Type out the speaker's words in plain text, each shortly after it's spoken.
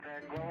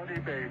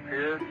base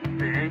here.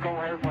 The Eagle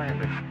has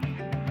landed.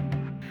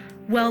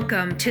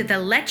 Welcome to the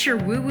Let Your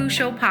Woo Woo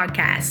Show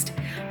podcast,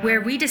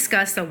 where we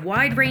discuss a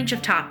wide range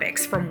of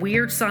topics from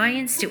weird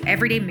science to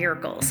everyday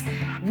miracles.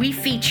 We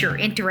feature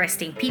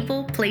interesting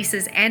people,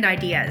 places, and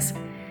ideas.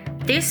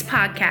 This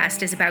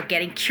podcast is about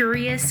getting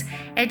curious,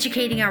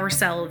 educating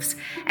ourselves,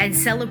 and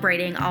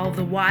celebrating all of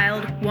the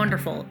wild,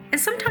 wonderful, and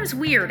sometimes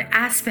weird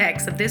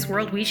aspects of this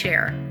world we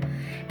share.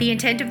 The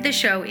intent of the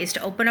show is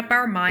to open up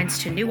our minds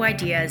to new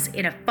ideas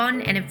in a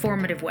fun and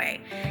informative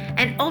way,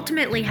 and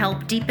ultimately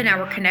help deepen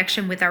our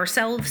connection with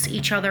ourselves,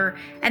 each other,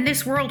 and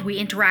this world we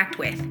interact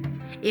with.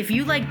 If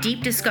you like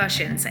deep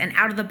discussions and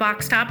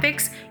out-of-the-box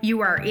topics,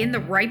 you are in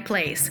the right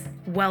place.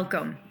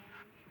 Welcome.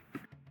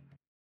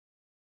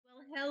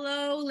 Well,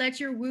 hello, Let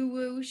Your Woo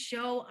Woo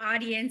Show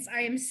audience.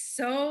 I am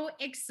so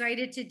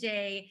excited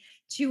today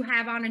to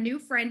have on a new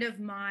friend of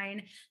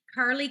mine,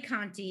 Carly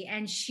Conti,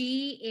 and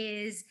she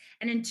is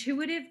an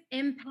intuitive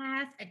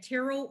empath, a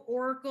tarot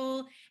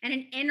oracle, and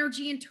an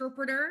energy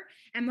interpreter.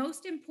 And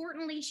most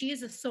importantly, she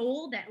is a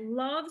soul that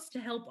loves to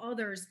help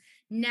others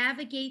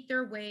navigate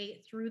their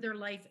way through their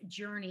life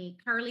journey.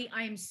 Carly,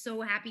 I am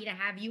so happy to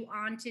have you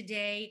on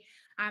today.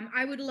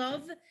 I would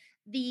love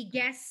the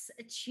guests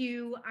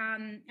to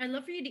I'd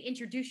love for you to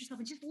introduce yourself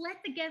and just let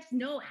the guests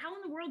know how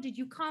in the world did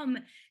you come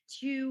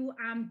to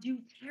do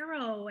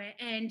tarot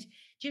and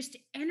just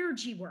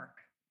energy work.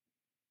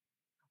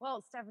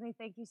 Well, Stephanie,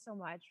 thank you so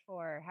much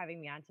for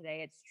having me on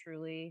today. It's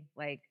truly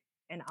like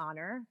an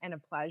honor and a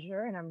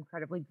pleasure, and I'm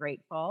incredibly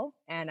grateful.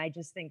 And I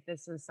just think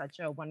this is such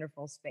a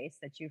wonderful space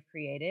that you've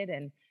created,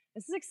 and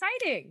this is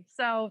exciting.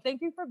 So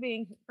thank you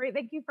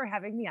for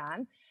having me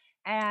on.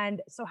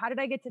 And so, how did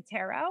I get to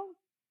tarot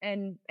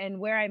and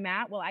where I'm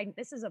at? Well, I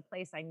this is a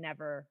place I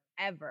never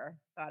ever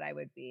thought I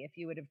would be. If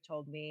you would have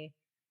told me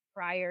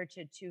prior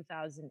to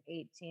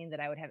 2018 that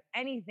I would have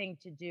anything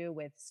to do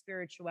with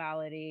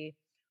spirituality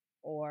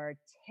or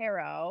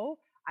tarot,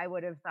 I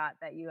would have thought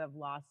that you have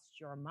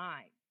lost your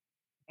mind.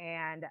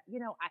 And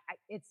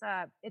it's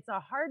a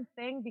hard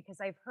thing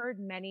because I've heard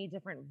many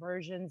different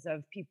versions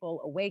of people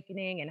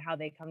awakening and how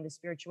they come to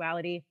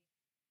spirituality.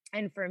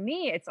 And for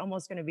me, it's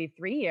almost going to be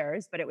 3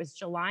 years, but it was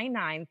July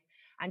 9th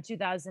on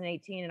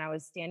 2018, and I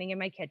was standing in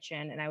my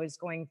kitchen and I was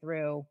going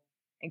through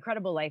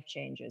incredible life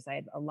changes. I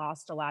had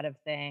lost a lot of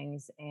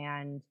things,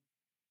 and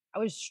I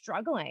was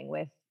struggling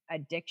with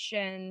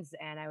addictions,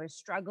 and I was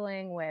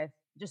struggling with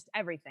just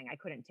everything. I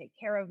couldn't take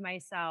care of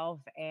myself,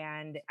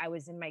 and I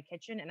was in my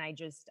kitchen, and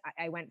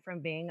I went from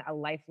being a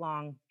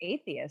lifelong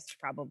atheist,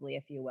 probably,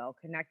 if you will,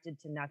 connected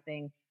to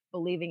nothing,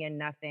 believing in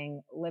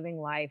nothing, living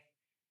life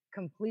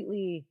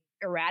completely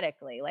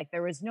erratically. Like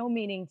there was no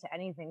meaning to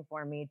anything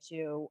for me,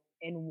 to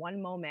in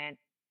one moment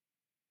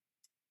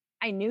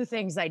I knew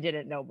things I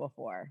didn't know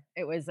before.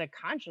 It was a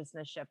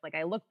consciousness shift. Like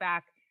I look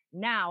back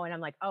now and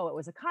I'm like, oh, it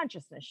was a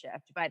consciousness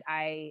shift. But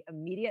I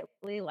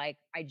immediately,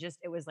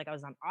 it was like I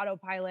was on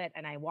autopilot,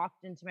 and I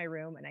walked into my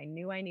room and I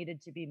knew I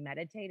needed to be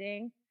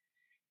meditating.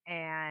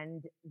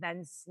 And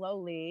then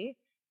slowly,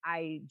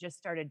 I just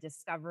started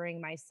discovering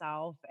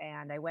myself,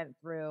 and I went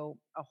through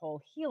a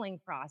whole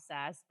healing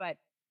process. But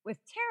with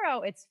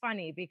tarot, it's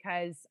funny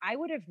because I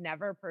would have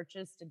never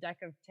purchased a deck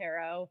of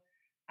tarot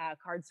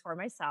cards for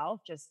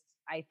myself. Just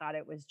I thought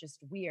it was just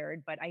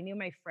weird, but I knew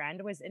my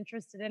friend was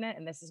interested in it.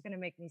 And this is going to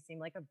make me seem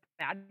like a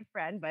bad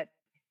friend, but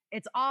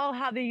it's all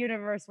how the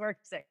universe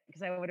works it,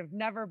 because I would have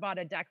never bought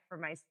a deck for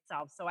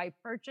myself. So I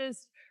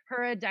purchased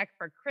her a deck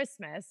for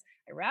Christmas.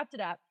 I wrapped it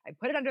up, I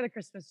put it under the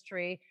Christmas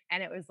tree,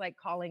 and it was like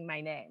calling my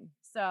name.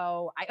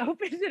 So I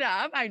opened it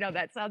up. I know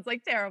that sounds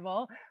like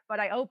terrible, but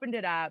I opened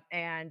it up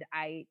and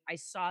I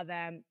saw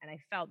them and I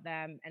felt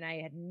them, and I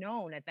had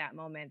known at that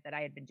moment that I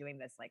had been doing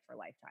this like for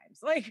lifetimes.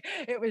 Like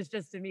it was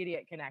just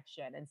immediate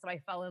connection. And so I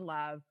fell in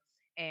love.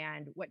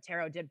 And what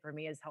tarot did for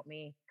me is help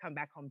me come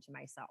back home to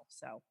myself.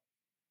 So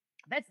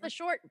that's the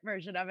short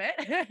version of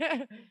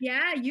it.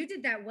 Yeah, you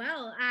did that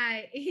well.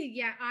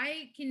 Yeah,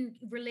 I can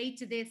relate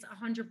to this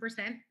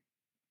 100%.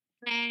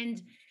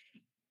 And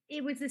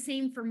it was the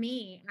same for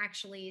me,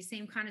 actually,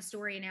 same kind of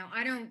story. Now,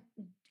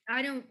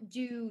 I don't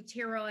do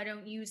tarot. I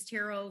don't use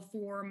tarot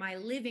for my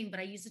living, but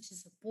I use it to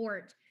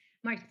support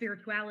my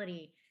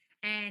spirituality.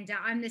 And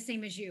I'm the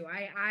same as you.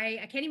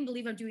 I can't even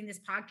believe I'm doing this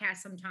podcast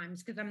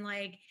sometimes, because I'm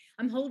like,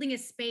 I'm holding a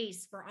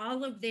space for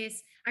all of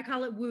this. I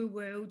call it woo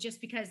woo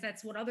just because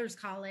that's what others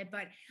call it,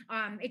 but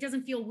it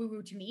doesn't feel woo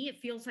woo to me. It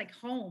feels like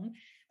home.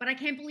 But I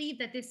can't believe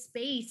that this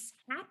space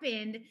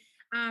happened,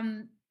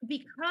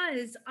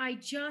 because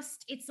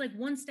it's like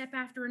one step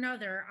after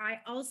another.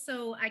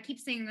 I keep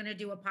saying I'm going to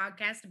do a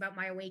podcast about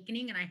my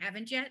awakening, and I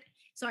haven't yet.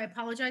 So I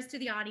apologize to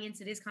the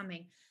audience. It is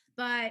coming.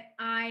 But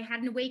I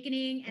had an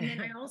awakening, and then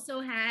I also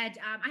had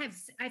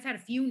I've had a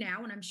few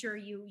now, and I'm sure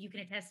you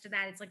can attest to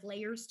that. It's like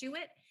layers to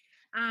it.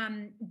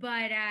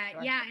 But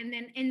Sure. Yeah,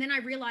 and then I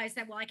realized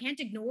that, well, I can't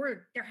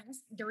ignore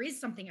there is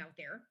something out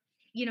there.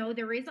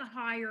 There is a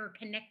higher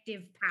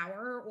connective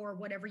power, or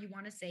whatever you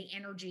want to say,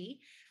 energy.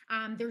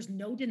 There's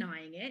no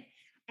denying it.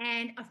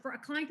 And for a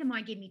client of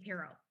mine gave me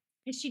tarot,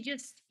 and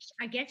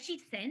I guess she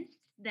sensed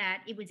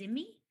that it was in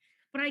me.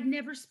 but I'd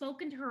never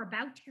spoken to her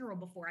about tarot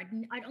before.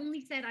 I'd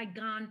only said I'd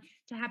gone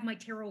to have my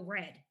tarot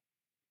read.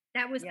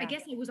 That was, I Yeah.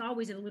 guess I was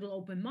always a little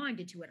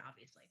open-minded to it,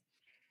 obviously.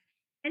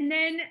 And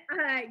then,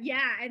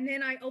 yeah, and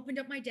then I opened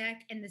up my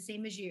deck, and the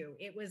same as you,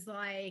 it was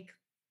like,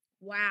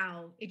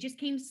 wow, it just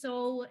came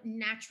so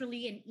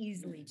naturally and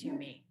easily to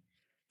me.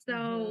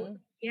 So, Hmm.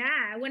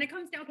 yeah, when it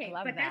comes to, I okay,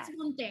 love but that's that.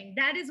 one thing.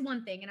 That is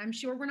one thing. And I'm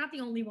sure we're not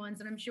the only ones.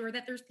 And I'm sure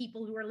that there's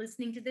people who are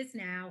listening to this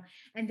now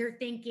and they're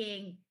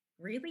thinking,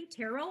 really,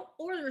 tarot?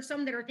 Or there's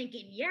some that are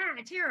thinking, yeah,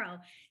 tarot.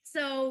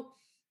 So,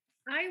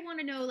 I want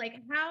to know, like,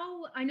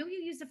 how I know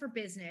you use it for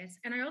business,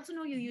 and I also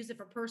know you use it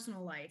for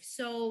personal life.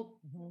 So,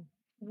 Mhm.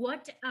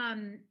 what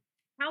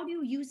how do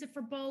you use it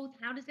for both?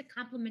 How does it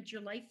complement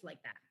your life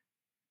like that?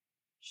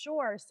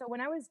 Sure. So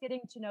when I was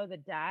getting to know the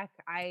deck,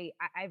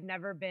 I've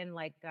never been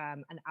like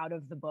an out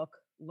of the book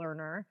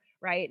learner,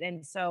 right?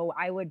 And so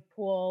I would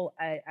pull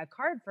a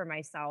card for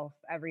myself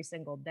every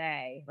single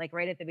day, like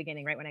right at the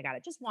beginning, right when I got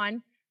it, just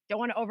one. Don't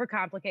want to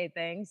overcomplicate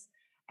things.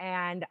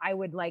 And I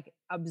would like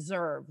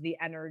observe the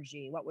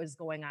energy, what was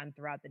going on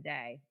throughout the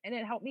day. And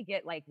it helped me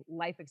get like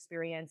life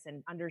experience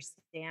and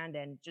understand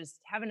and just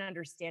have an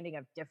understanding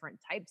of different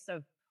types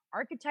of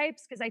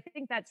archetypes. Cause I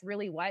think that's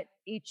really what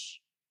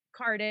each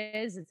card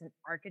is. It's an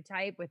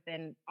archetype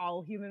within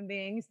all human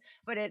beings,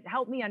 but it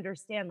helped me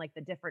understand like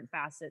the different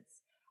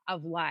facets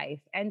of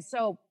life. And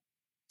so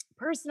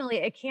personally,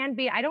 it can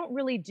be, I don't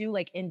really do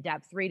like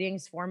in-depth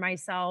readings for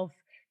myself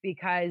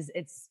because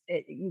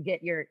you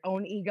get your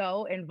own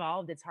ego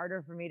involved. It's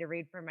harder for me to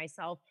read for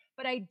myself,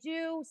 but I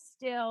do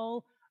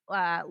still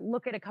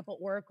look at a couple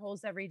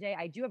oracles every day.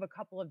 I do have a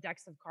couple of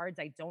decks of cards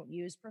I don't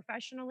use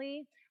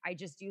professionally. I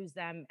just use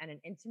them in an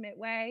intimate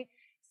way.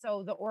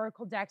 So the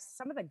oracle decks,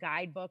 some of the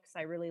guidebooks,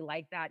 I really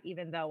like that,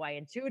 even though I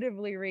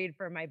intuitively read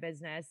for my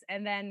business.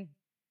 And then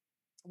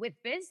with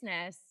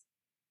business,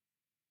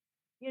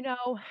 you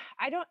know,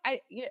 I don't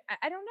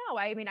know.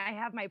 I mean, I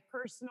have my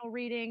personal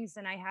readings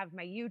and I have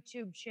my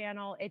YouTube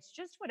channel. It's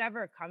just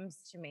whatever comes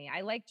to me.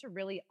 I like to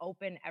really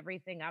open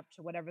everything up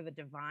to whatever the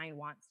divine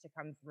wants to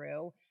come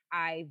through.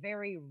 I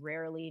very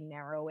rarely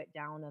narrow it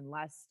down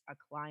unless a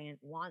client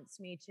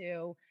wants me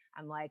to.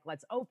 I'm like,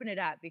 let's open it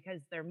up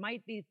because there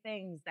might be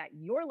things that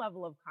your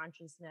level of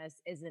consciousness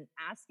isn't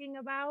asking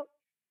about,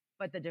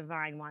 but the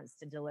divine wants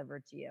to deliver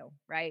to you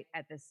right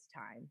at this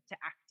time to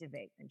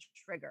activate and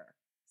trigger.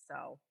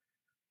 So,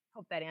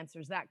 hope that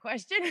answers that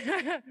question.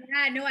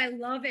 Yeah, no, I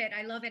love it.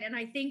 I love it. And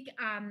I think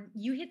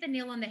you hit the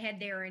nail on the head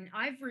there. And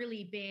I've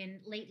really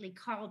been lately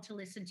called to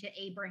listen to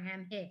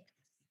Abraham Hicks.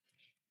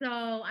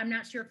 So I'm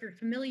not sure if you're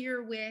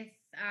familiar with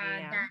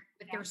I that, am.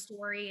 with Yeah. their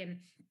story. And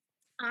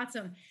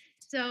awesome.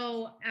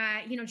 So,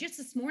 just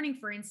this morning,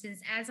 for instance,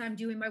 as I'm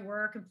doing my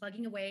work and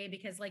plugging away,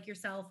 because like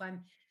yourself,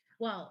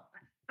 well,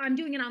 I'm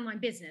doing an online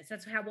business.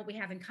 That's how what we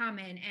have in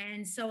common.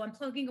 And so I'm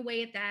plugging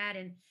away at that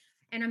and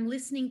I'm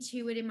listening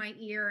to it in my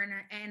ear.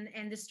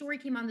 And the story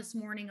came on this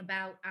morning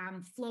about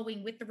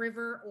flowing with the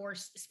river or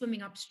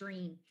swimming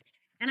upstream.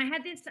 And I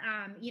had this,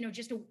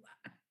 just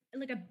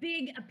like a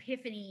big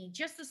epiphany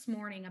just this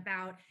morning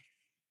about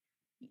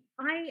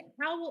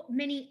how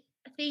many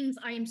things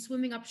I am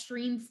swimming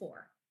upstream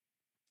for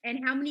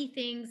and how many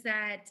things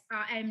that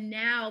I'm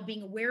now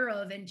being aware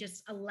of and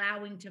just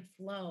allowing to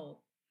flow.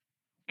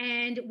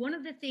 And one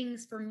of the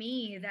things for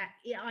me that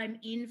I'm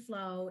in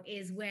flow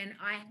is when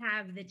I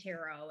have the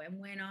tarot and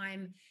when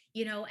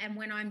and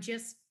when I'm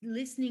just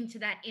listening to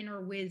that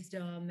inner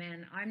wisdom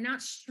and I'm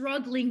not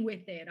struggling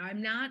with it. I'm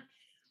not,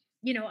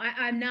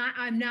 I'm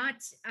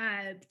not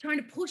trying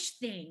to push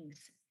things.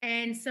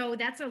 And so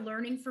that's a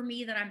learning for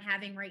me that I'm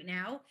having right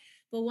now.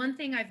 But one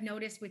thing I've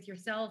noticed with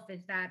yourself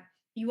is that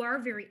you are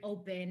very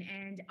open,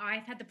 and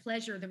I've had the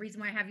pleasure. The reason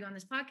why I have you on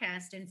this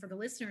podcast, and for the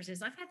listeners,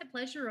 is I've had the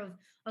pleasure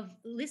of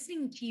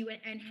listening to you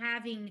and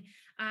having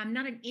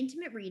not an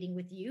intimate reading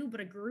with you, but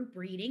a group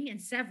reading and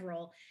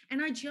several.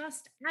 And I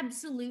just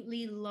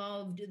absolutely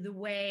loved the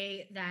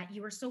way that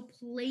you are so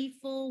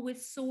playful with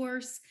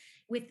source,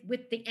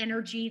 with the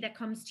energy that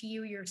comes to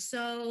you. You're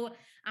so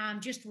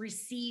just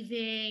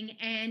receiving.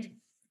 And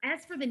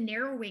as for the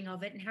narrowing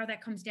of it and how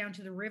that comes down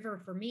to the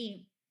river for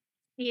me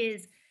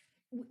is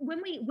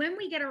when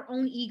we get our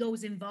own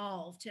egos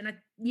involved, and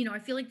I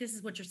feel like this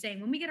is what you're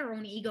saying. When we get our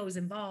own egos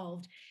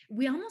involved,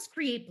 we almost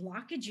create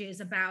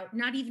blockages about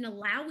not even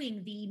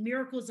allowing the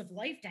miracles of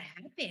life to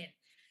happen.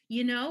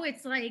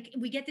 It's like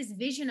we get this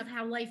vision of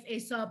how life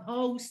is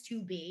supposed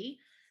to be,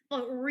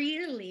 but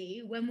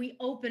really when we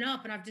open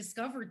up, and I've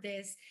discovered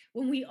this,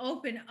 when we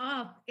open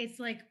up, it's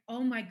like,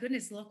 oh my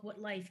goodness, look what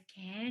life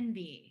can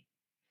be,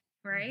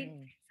 right?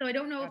 Hmm. So I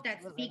don't know if that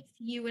Absolutely. speaks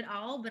to you at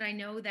all, but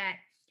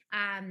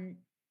um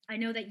I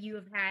know that you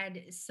have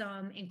had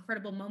some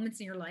incredible moments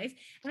in your life.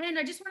 And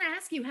I just want to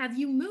ask you, have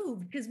you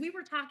moved? Because we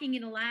were talking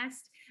in a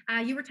last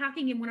you were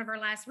talking in one of our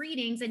last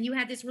readings, and you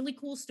had this really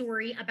cool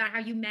story about how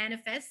you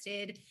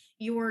manifested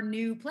your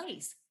new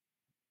place.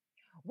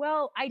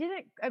 Well, I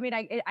didn't, I mean,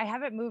 I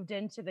haven't moved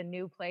into the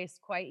new place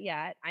quite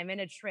yet. I'm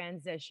in a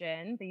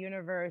transition. The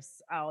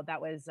universe, oh,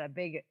 that was a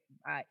big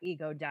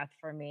ego death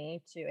for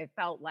me too. It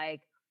felt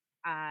like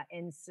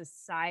in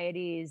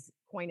society's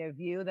point of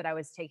view that I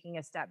was taking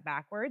a step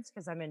backwards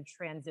because I'm in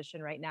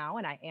transition right now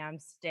and I am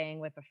staying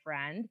with a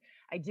friend.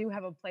 I do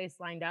have a place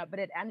lined up, but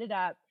it ended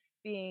up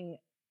being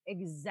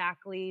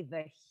exactly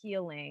the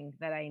healing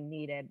that I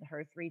needed.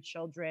 Her three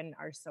children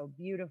are so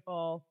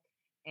beautiful,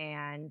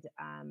 and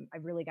I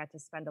really got to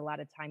spend a lot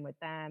of time with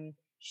them.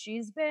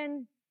 She's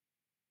been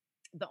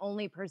the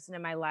only person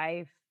in my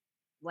life,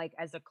 like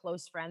as a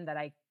close friend that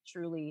I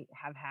truly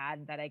have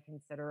had that I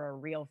consider a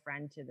real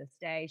friend to this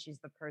day. She's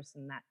the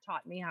person that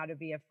taught me how to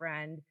be a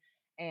friend.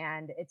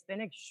 And it's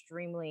been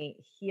extremely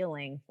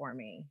healing for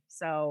me.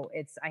 So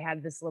I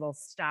had this little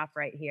stop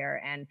right here.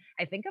 And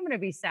I think I'm going to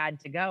be sad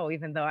to go,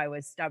 even though I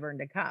was stubborn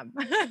to come.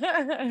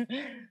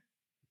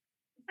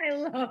 I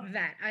love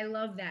that. I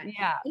love that.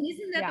 Yeah. And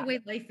isn't that the Yeah. way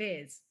life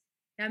is?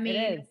 I It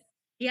mean, is.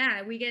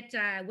 yeah, we get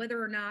whether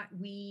or not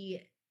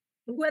we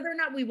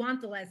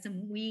want the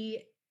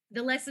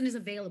lesson is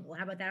available.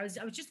 How about that? I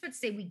was just about to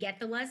say we get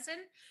the lesson,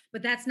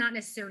 but that's not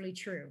necessarily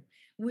true.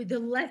 The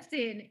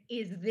lesson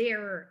is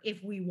there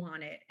if we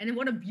want it. And then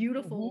what a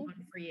beautiful Mhm.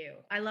 one for you.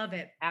 I love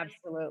it.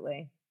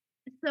 Absolutely.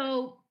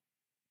 So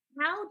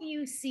how do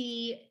you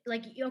see,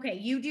 like, okay,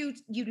 you do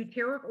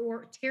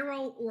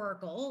tarot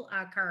oracle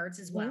cards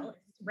as Mhm.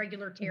 well,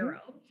 regular Mhm.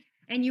 tarot,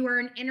 and you are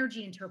an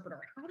energy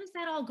interpreter. How does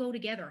that all go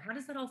together? How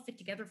does that all fit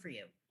together for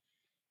you?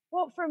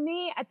 Well, for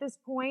me at this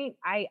point,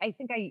 I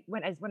think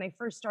when I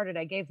first started,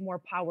 I gave more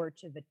power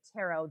to the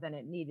tarot than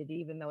it needed,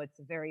 even though it's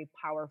a very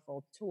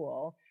powerful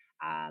tool.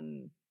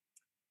 Um,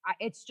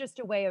 it's just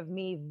a way of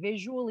me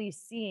visually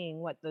seeing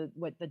what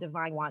the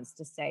divine wants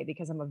to say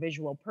because I'm a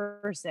visual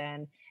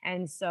person,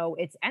 and so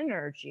it's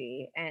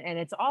energy, and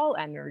it's all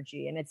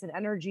energy, and it's an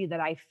energy that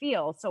I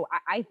feel. So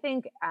I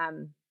think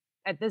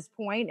at this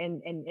point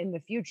and in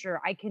the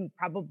future, I can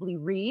probably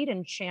read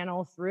and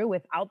channel through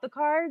without the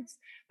cards,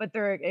 but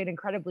they're an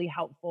incredibly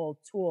helpful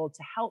tool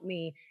to help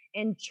me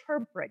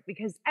interpret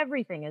because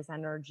everything is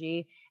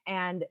energy,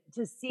 and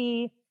to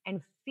see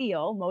and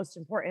feel, most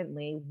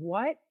importantly,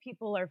 what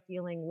people are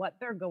feeling, what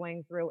they're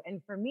going through.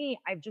 And for me,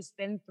 I've just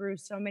been through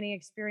so many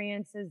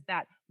experiences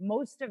that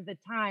most of the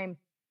time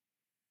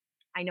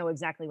I know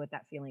exactly what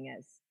that feeling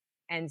is.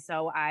 And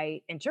so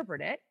I interpret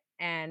it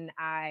and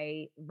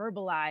I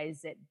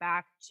verbalize it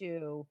back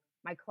to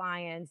my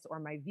clients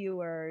or my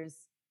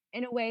viewers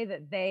in a way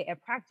that a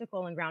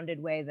practical and grounded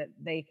way that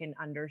they can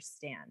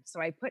understand. So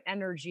I put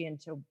energy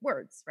into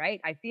words, right?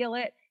 I feel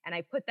it and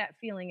I put that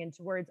feeling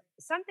into words,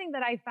 something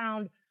that I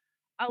found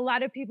a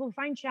lot of people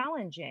find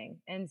challenging.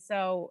 And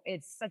so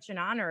it's such an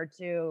honor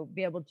to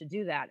be able to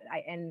do that.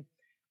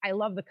 I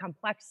love the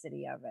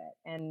complexity of it.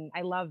 And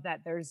I love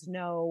that there's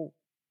no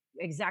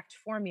exact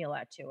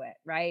formula to it,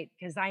 right?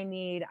 Because I'm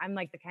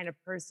like the kind of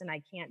person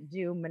I can't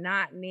do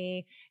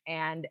monotony,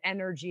 and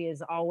energy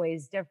is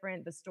always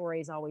different. The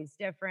story is always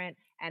different.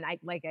 And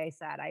like I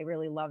said, I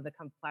really love the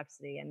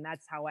complexity, and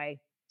that's how I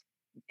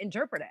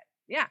interpret it.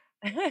 Yeah.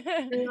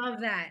 I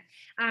love that.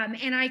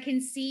 And I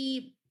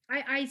see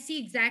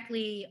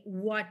exactly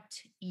what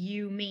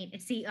you mean.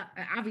 See,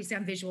 obviously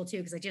I'm visual too,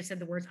 because I just said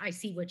the words, I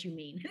see what you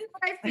mean.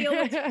 I feel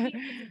what you mean. I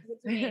see what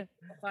you mean.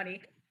 So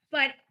funny.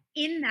 But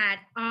in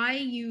that, I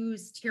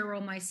use tarot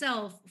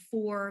myself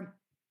for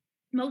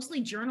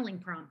mostly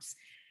journaling prompts.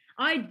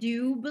 I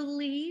do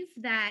believe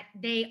that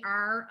they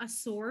are a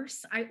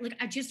source. I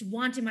just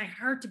want in my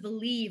heart to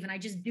believe, and I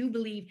just do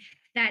believe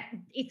that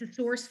it's a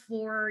source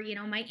for,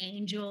 my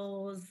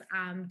angels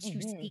to Hmm.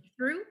 speak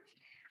through.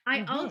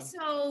 I Hmm.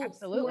 also, for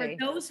Absolutely.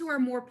 those who are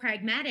more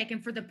pragmatic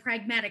and for the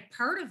pragmatic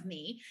part of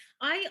me,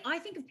 I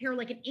think of tarot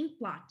like an ink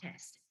blot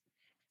test.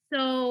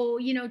 So,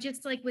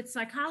 just like with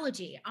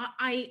psychology,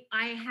 I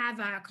have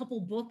a couple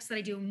books that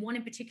I do, and one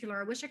in particular,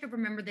 I wish I could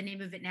remember the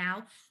name of it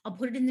now. I'll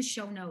put it in the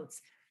show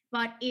notes.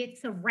 But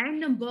it's a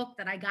random book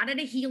that I got at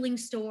a healing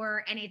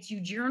store, and it's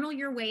you journal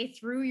your way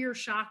through your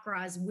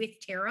chakras with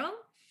tarot. It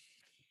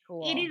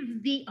Cool.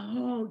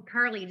 is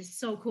Carly, it is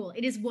so cool.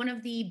 It is one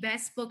of the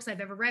best books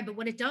I've ever read. But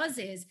what it does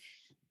is,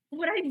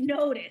 what I've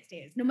noticed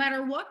is no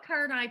matter what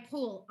card I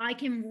pull, I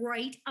can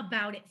write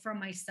about it from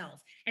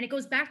myself. And it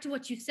goes back to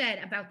what you said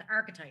about the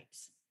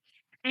archetypes.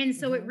 And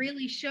so it Hmm.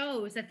 really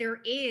shows that there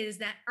is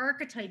that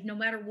archetype, no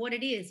matter what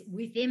it is,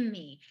 within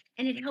me.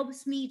 And it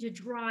helps me to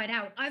draw it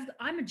out.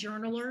 I'm a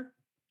journaler.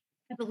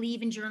 I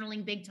believe in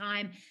journaling big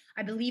time.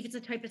 I believe it's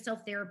a type of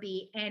self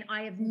therapy. And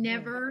I have Hmm.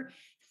 never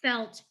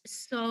felt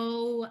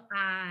so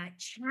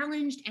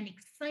challenged and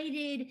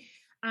excited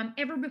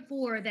ever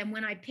before than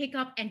when I pick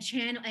up and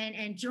channel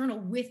and journal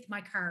with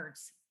my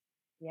cards.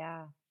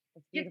 Yeah,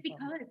 it's Just beautiful.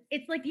 because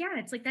it's like, yeah,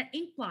 it's like that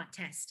ink blot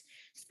test.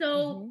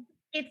 So Hmm.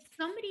 if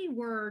somebody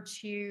were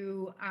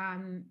to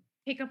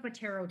pick up a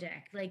tarot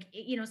deck, like,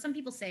 some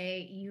people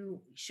say you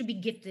should be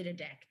gifted a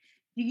deck.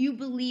 Do you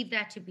believe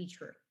that to be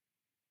true?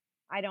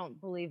 I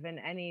don't believe in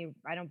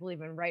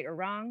right or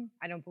wrong.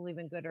 I don't believe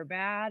in good or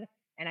bad.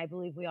 And I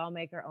believe we all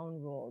make our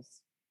own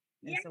rules.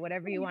 And Yeah. so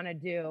whatever you want to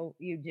do,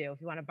 you do.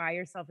 If you want to buy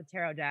yourself a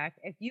tarot deck,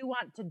 if you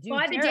want to do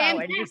Buy the tarot damn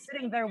and you're deck.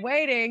 sitting there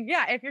waiting,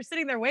 yeah, if you're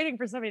sitting there waiting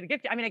for somebody to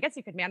gift you, I mean, I guess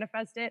you could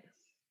manifest it,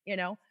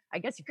 I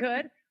guess you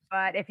could.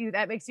 But if you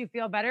that makes you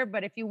feel better,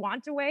 but if you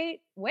want to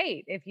wait,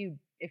 wait. If you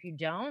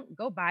don't,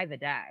 go buy the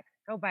deck.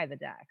 Go buy the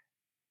deck.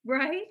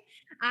 Right?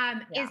 Yeah.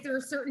 Is there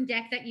a certain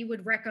deck that you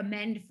would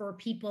recommend for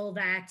people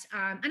that,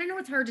 and I know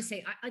it's hard to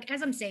say, like,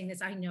 as I'm saying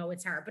this, I know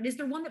it's hard, but is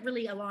there one that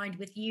really aligned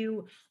with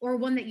you or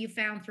one that you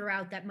found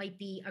throughout that might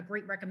be a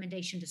great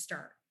recommendation to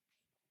start?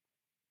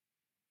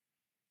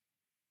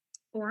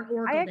 Or an I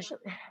oracle deck? actually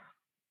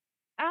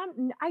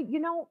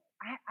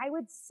I I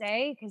would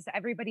say because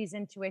everybody's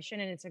intuition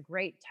and it's a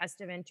great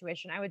test of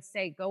intuition. I would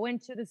say go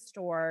into the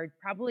store.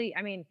 Probably,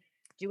 I mean,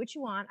 do what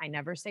you want. I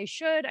never say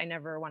should. I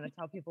never want to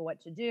tell people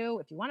what to do.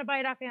 If you want to buy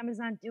it off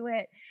Amazon, do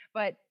it.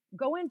 But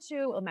go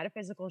into a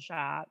metaphysical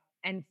shop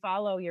and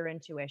follow your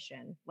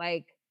intuition.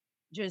 Like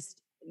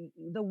just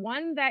the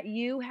one that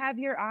you have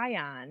your eye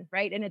on,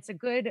 right? And it's a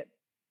good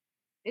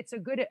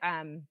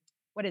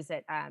what is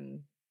it?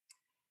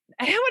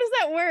 What is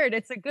that word?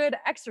 It's a good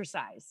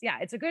exercise. Yeah,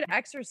 it's a good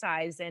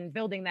exercise in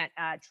building that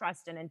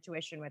trust and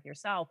intuition with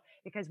yourself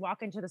because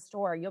walk into the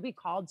store, you'll be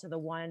called to the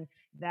one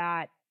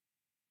that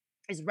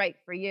is right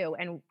for you.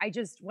 And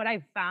what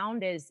I've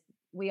found is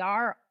we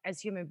are, as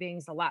human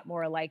beings, a lot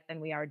more alike than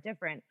we are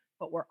different,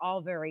 but we're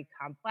all very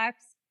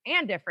complex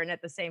and different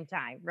at the same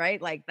time, right?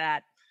 Like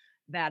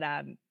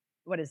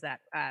what is that?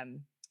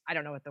 I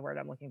don't know what the word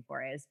I'm looking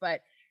for is,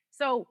 but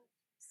so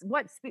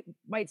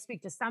might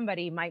speak to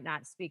somebody might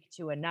not speak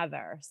to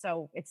another.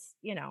 So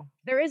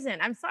there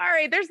isn't. I'm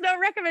sorry, there's no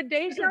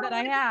recommendation that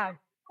I have.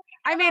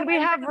 I mean, we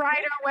have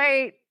Rider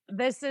Waite.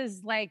 This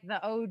is like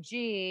the OG,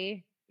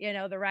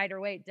 the Rider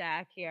Waite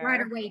deck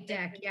Rider here. Waite This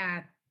deck, is,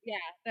 yeah. yeah,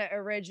 the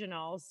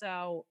original.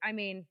 So, I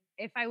mean,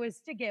 if I was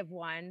to give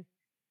one,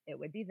 it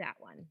would be that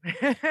one.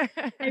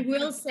 I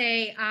will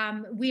say,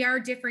 we are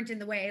different in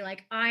the way,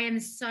 like, I am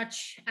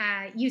such,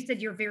 you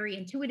said you're very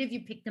intuitive,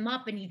 you picked them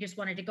up and you just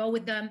wanted to go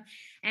with them.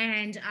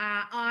 And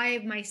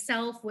I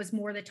myself was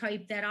more the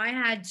type that I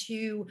had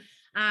to,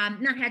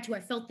 not had to,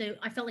 I felt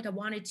like I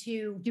wanted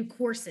to do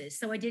courses.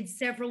 So I did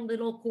several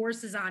little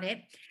courses on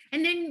it.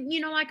 And then,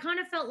 I kind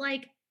of felt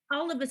like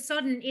all of a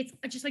sudden it's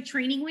just like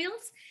training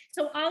wheels.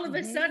 So all of a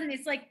Mhm. sudden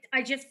it's like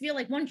I just feel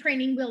like one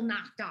training wheel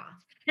knocked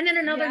off and then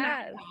another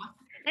knocked Yes. off.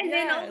 And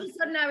then all of Yes. a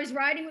sudden I was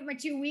riding with my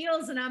two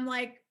wheels and I'm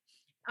like,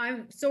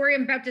 I'm sorry,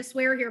 I'm about to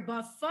swear here,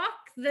 but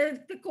fuck the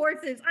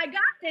courses. I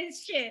got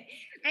this shit.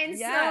 And so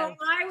Yes.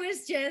 I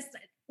was just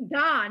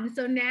gone.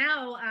 So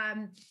now,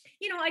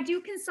 I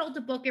do consult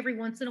a book every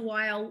once in a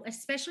while,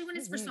 especially when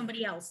it's for Mhm.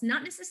 somebody else,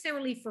 not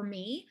necessarily for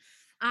me,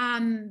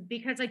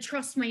 because I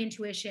trust my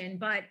intuition,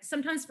 but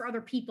sometimes for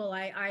other people,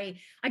 I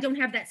don't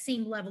have that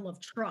same level of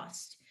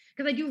trust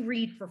because I do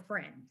read for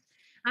friends.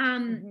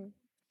 Um, Mhm.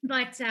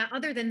 but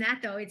other than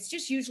that, though, it's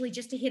just usually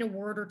just to hit a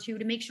word or two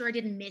to make sure I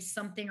didn't miss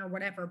something or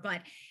whatever.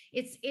 But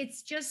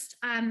it's just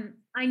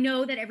I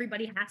know that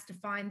everybody has to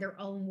find their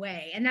own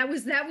way, and that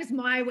was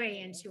my way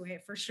into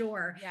it for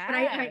sure.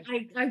 But Yes.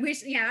 I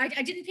wish, yeah,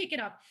 I didn't pick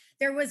it up.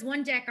 There was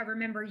one deck I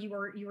remember you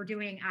were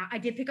doing. I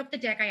did pick up the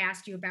deck I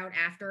asked you about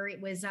after. It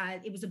was a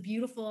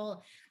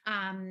beautiful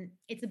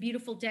it's a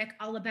beautiful deck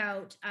all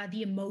about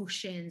the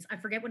emotions. I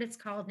forget what it's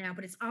called now,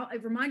 but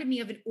it reminded me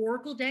of an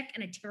oracle deck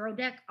and a tarot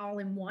deck all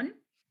in one.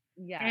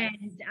 Yes.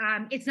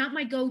 And it's not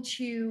my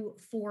go-to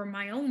for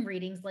my own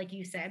readings, like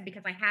you said,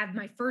 because I have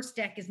my first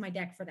deck is my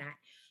deck for that.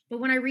 But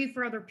when I read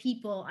for other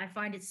people, I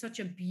find it such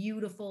a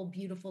beautiful,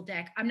 beautiful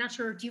deck. I'm not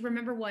sure. Do you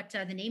remember what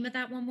the name of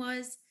that one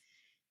was?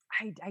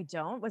 I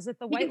don't. Was it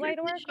the You White can put Light it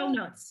in the show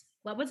Oracle? notes.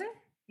 What was it?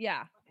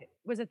 Yeah.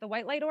 Was it the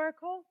White Light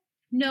Oracle?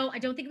 No, I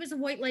don't think it was a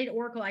White Light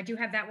Oracle. I do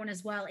have that one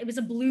as well. It was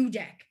a blue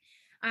deck.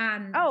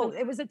 Oh, But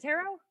it was a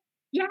tarot?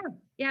 yeah,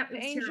 yeah, it The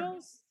was terrible.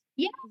 Angels?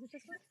 Yeah, Was it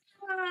this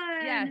one?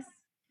 fun. Yes.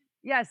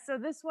 Yes, so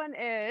this one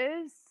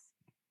is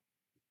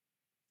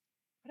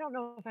I don't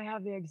know if I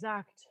have the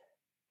exact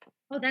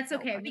Oh, that's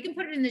nope, okay. I'm We gonna can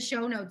put it in the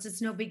show notes.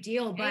 It's no big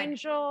deal. But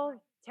Angel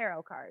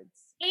tarot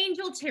cards.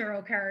 angel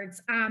tarot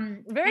cards.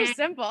 Very And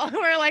simple.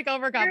 We're like very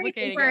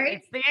overcomplicating it. right.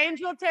 It's the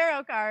Angel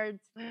tarot cards.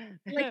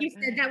 Like you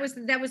said, that was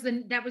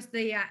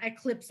the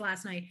eclipse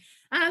last night.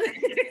 Um,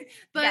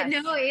 but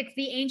Yes. no, it's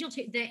the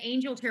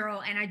angel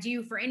tarot, and I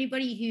do for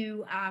anybody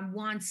who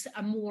wants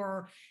a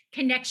more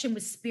connection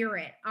with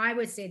spirit. I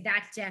would say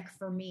that deck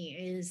for me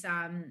is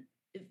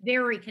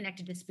very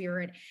connected to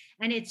spirit,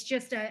 and it's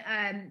just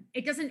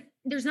it doesn't.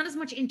 There's not as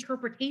much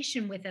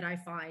interpretation with it. I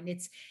find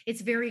it's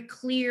very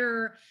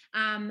clear.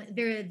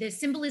 The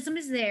symbolism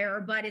is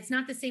there, but it's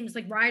not the same as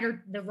like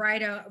rider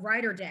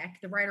deck,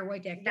 the Rider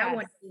White deck. That Yes.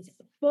 one is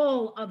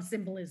full of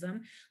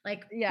symbolism.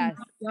 Like, Yes.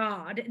 my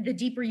God, the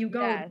deeper you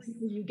go, the Yes.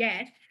 deeper you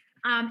get.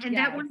 And that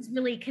Yes. one's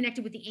really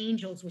connected with the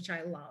angels, which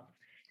I love.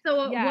 So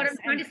what I'm Yes.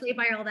 trying And to say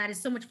by all that is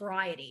so much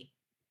variety.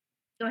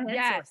 Go ahead. Sorry.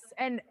 yes,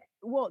 and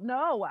well,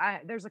 no,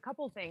 there's a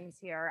couple things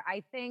here.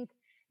 I think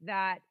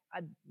that,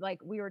 like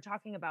we were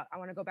talking about, I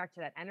want to go back to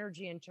that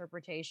energy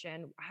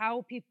interpretation.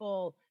 How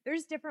people,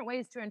 there's different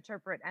ways to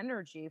interpret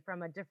energy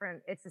from a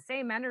different. It's the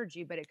same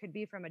energy, but it could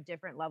be from a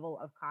different level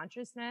of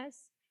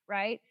consciousness.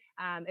 right?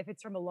 If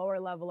it's from a lower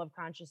level of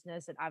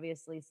consciousness, it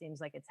obviously seems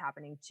like it's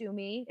happening to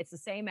me. It's the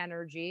same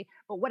energy.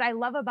 But what I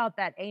love about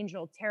that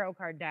Angel Tarot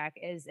card deck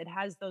is it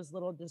has those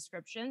little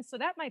descriptions. So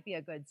that might be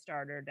a good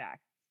starter deck.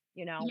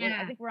 I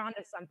Yeah. think we're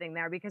onto something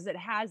there because it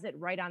has it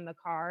right on the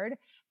card,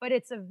 but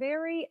it's a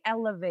very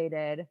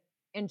elevated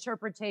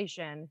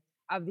interpretation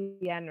of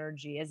the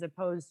energy as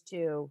opposed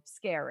to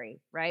scary,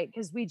 right?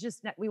 Because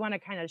we want to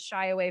kind of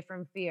shy away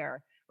from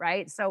fear,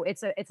 right? So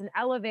it's an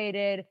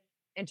elevated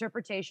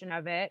interpretation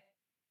of it,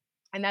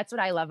 and that's what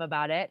I love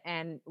about it.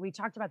 And we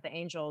talked about the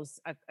angels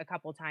a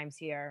couple times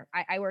here.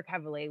 I work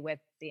heavily with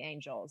the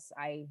angels.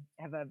 I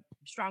have a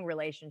strong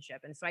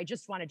relationship, and so I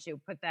just wanted to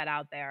put that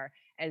out there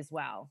as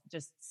well.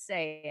 Just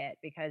say it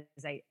because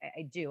I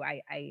do.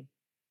 I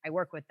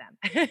work with them.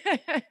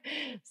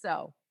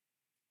 So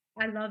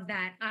I love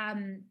that.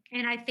 And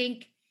I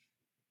think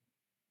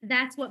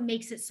that's what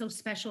makes it so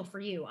special for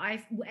you.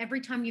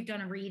 Every time you've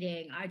done a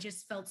reading, I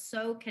just felt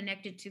so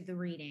connected to the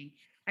reading.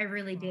 I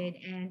really oh, did,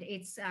 and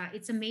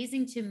it's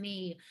amazing to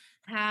me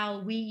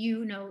how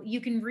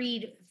you can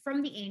read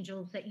from the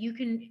angels, that you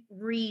can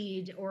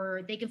read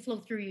or they can flow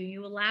through you.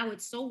 You allow it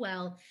so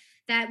well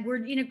that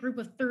we're in a group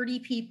of 30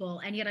 people,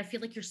 and yet I feel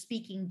like you're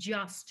speaking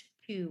just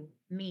to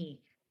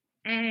me.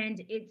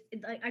 And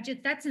like, I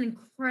just that's an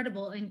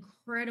incredible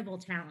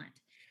talent.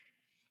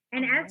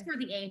 And as oh, for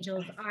the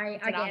angels, I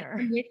it's an again, honor.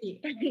 I'm with you.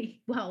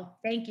 Well,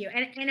 thank you.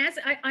 And as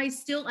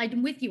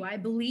I'm with you. I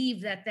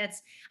believe that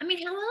I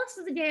mean, how else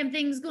is the damn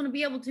thing's going to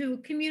be able to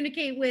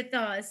communicate with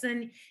us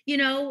and,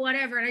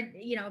 whatever.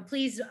 And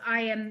please,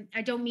 I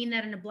don't mean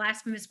that in a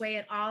blasphemous way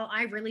at all.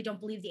 I really don't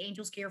believe the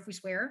angels care if we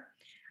swear.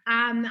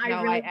 I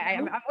No, really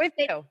don't. I'm with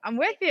They, you. I'm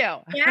with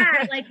you.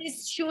 yeah, like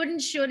this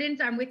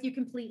shouldn't. I'm with you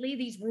completely.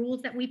 These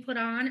rules that we put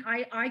on,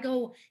 I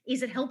go,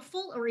 is it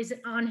helpful or is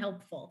it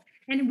unhelpful?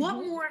 And what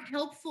Mhm, more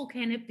helpful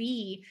can it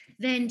be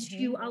than mhm,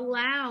 to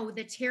allow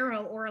the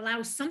tarot or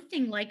allow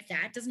something like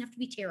that, doesn't have to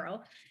be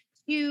tarot,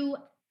 to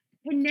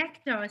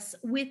connect us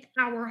with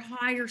our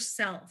higher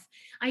self.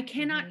 I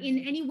cannot, mhm. in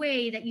any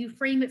way that you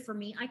frame it for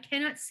me, I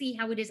cannot see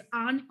how it is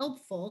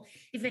unhelpful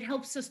if it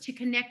helps us to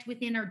connect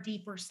within our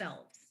deeper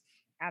selves.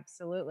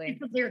 Absolutely.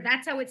 Crystal clear.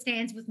 That's how it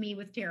stands with me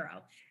with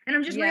tarot. And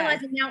I'm just Yes.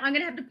 realizing now I'm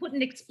going to have to put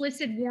an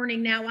explicit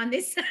warning now on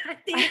this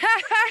thing.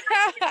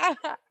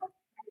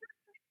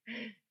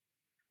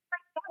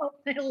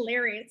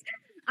 Hilarious.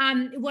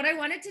 What I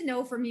wanted to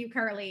know from you,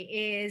 Carly,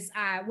 is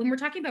when we're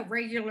talking about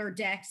regular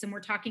decks and we're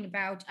talking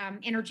about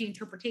energy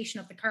interpretation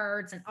of the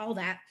cards and all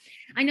that,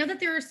 I know that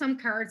there are some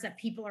cards that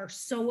people are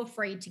so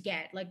afraid to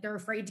get. Like they're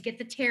afraid to get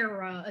the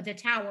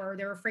tower,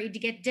 they're afraid to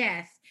get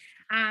death.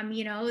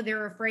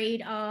 They're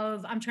afraid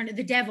of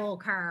the devil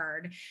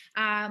card.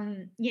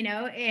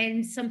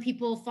 And some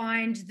people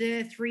find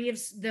the three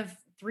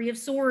of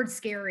swords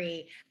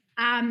scary.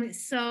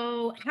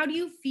 So how do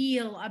you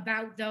feel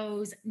about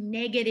those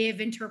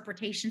negative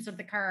interpretations of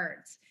the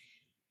cards?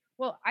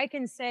 Well, I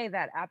can say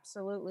that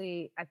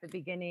absolutely at the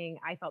beginning,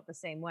 I felt the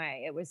same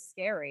way. It was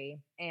scary.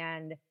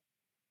 And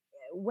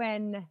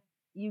when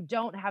you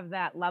don't have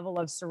that level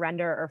of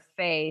surrender or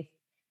faith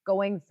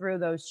going through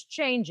those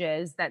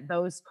changes that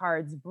those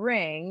cards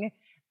bring,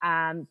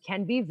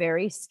 can be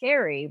very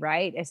scary,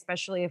 right?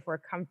 Especially if we're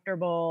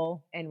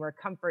comfortable and we're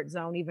comfort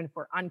zone, even if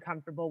we're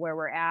uncomfortable where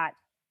we're at.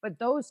 But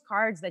those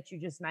cards that you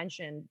just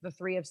mentioned, the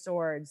Three of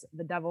Swords,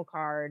 the Devil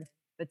card,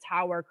 the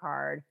Tower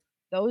card,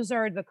 those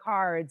are the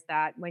cards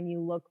that when you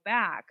look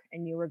back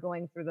and you were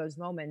going through those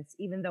moments,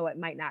 even though it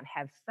might not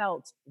have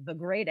felt the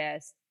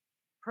greatest,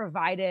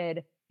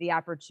 provided the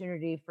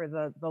opportunity for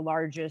the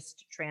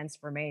largest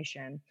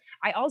transformation.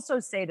 I also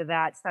say to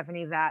that,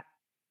 Stephanie, that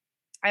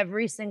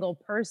every single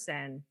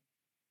person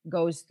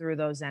goes through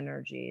those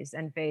energies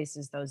and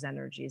faces those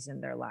energies in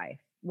their life.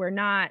 We're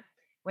not,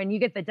 when you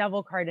get the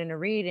devil card in a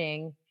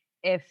reading,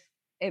 if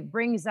it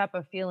brings up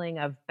a feeling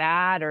of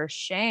bad or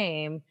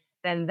shame,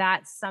 then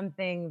that's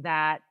something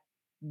that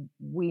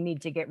we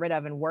need to get rid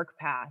of and work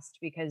past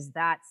because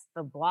that's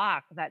the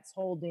block that's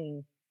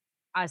holding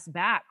us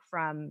back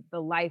from the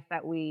life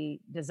that we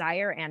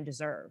desire and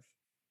deserve.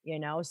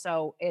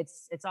 So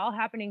it's all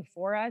happening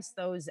for us,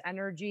 those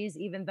energies,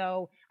 even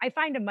though I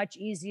find them much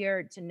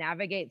easier to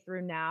navigate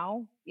through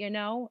now.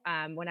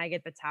 When I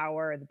get the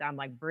tower, I'm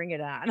like, bring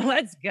it on.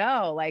 Let's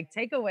go, like,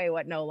 take away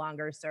what no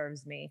longer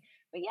serves me.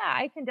 But yeah,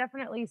 I can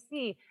definitely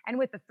see. And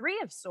with the Three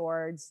of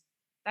Swords,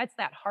 that's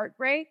that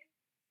heartbreak,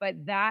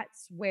 but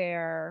that's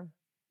where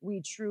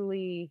we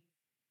truly,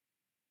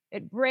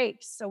 it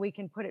breaks so we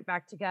can put it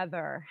back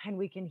together and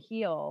we can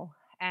heal.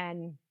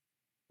 And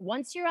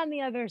once you're on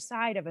the other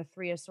side of a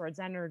Three of Swords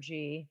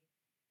energy,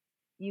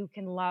 you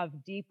can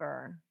love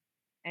deeper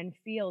and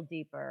feel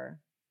deeper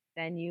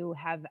than you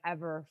have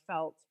ever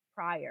felt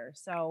prior.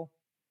 So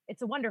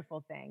it's a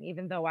wonderful thing,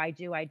 even though I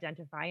do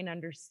identify and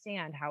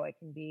understand how it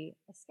can be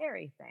a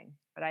scary thing.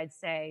 But I'd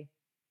say,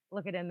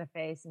 look it in the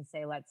face and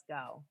say, let's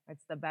go.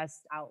 It's the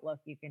best outlook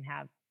you can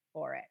have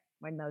for it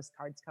when those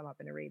cards come up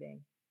in a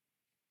reading.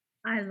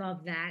 I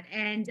love that,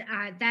 and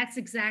that's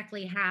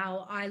exactly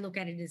how I look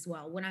at it as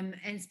well. When I'm,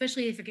 and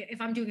especially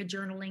if I'm doing a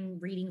journaling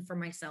reading for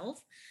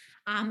myself,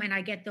 and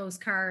I get those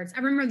cards.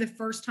 I remember the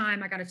first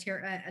time I got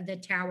the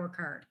Tower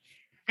card,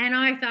 and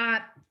I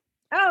thought,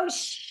 "Oh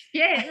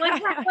shit, what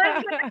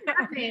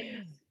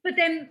happened?" But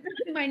then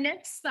my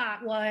next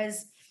thought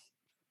was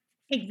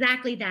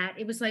exactly that.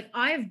 It was like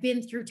I have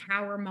been through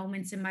Tower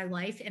moments in my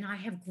life, and I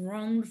have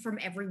grown from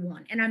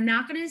everyone. And I'm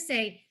not going to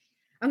say.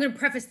 I'm going to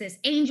preface this.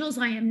 Angels,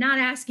 I am not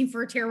asking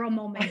for a tarot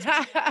moment.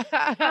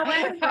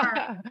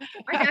 However,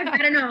 I've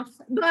had enough.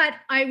 But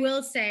I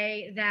will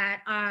say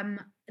that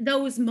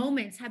those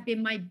moments have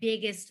been my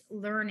biggest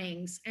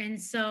learnings.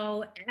 And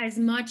so, as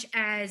much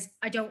as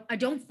I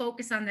don't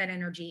focus on that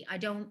energy. I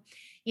don't,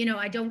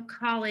 I don't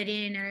call it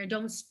in, and I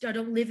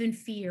don't live in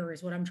fear.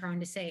 Is what I'm trying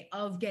to say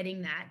of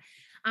getting that.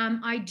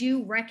 I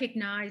do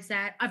recognize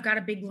that I've got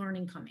a big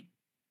learning coming.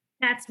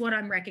 That's what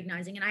I'm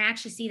recognizing, and I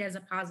actually see it as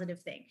a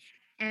positive thing.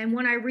 And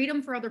when I read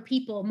them for other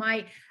people,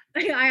 I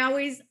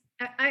always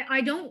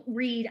I don't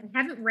read. I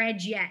haven't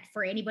read yet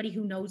for anybody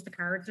who knows the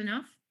cards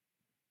enough.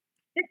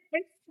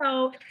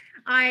 So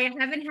I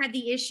haven't had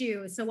the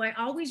issue. So I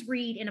always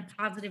read in a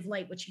positive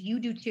light, which you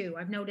do too.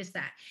 I've noticed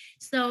that.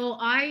 So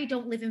I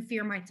don't live in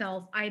fear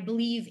myself. I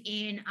believe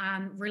in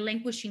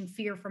relinquishing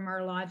fear from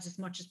our lives as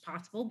much as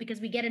possible because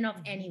we get enough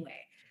Mhm, anyway.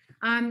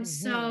 mhm.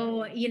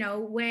 So,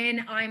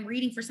 when I'm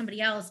reading for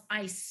somebody else,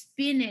 I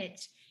spin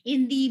it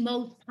in the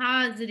most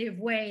positive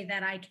way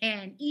that I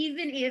can,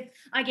 even if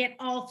I get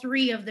all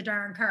three of the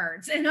darn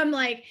cards. And I'm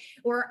like,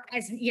 or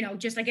as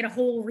just I get a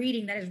whole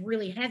reading that is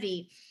really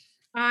heavy.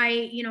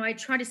 I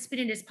try to spin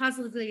it as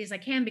positively as I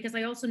can because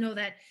I also know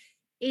that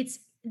it's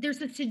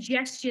there's a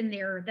suggestion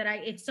there that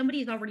if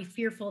somebody is already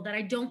fearful, that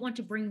I don't want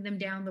to bring them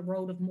down the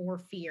road of more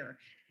fear.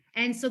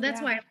 And so that's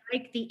Yeah. why I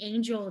like the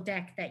angel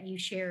deck that you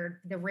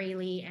shared, the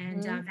Rayleigh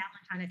and Mhm.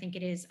 Valentine, I think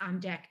it is,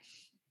 deck,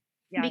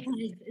 Yes.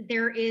 because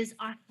there is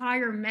a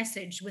higher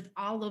message with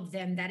all of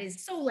them that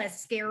is so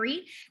less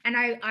scary. And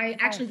I Yes.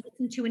 actually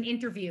listened to an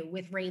interview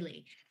with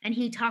Rayleigh, and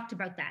he talked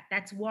about that.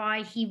 That's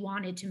why he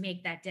wanted to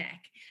make that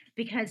deck,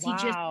 because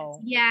Wow.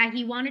 yeah,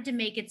 he wanted to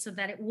make it so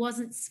that it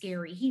wasn't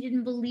scary. He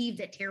didn't believe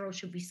that tarot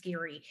should be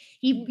scary.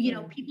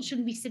 Mm-mm. People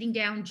shouldn't be sitting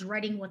down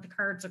dreading what the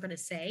cards are going to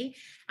say.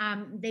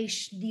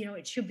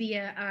 It should be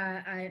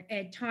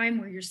a time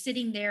where you're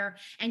sitting there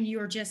and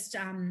you're just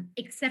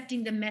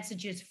accepting the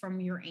messages from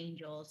your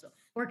angels,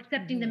 or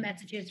accepting the Mhm,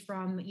 messages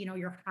from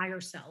your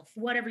higher self,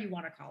 whatever you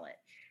want to call it.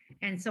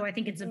 And so I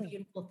think it's a mhm,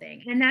 beautiful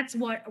thing, and that's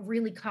what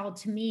really called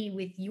to me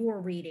with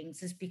your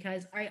readings, is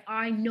because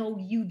I know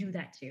you do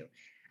that too.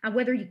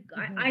 Whether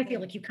I mhm. feel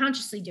like you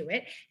consciously do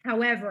it.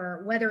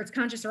 However, whether it's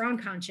conscious or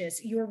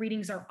unconscious, your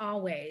readings are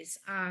always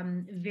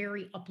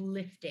very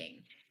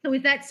uplifting. So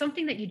is that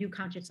something that you do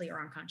consciously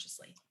or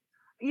unconsciously?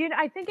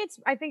 I think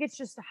it's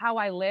just how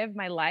I live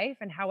my life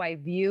and how I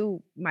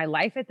view my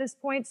life at this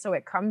point, so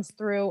it comes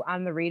through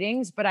on the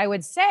readings, but I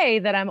would say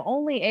that I'm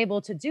only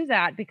able to do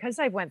that because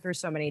I've went through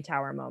so many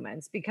tower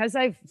moments, because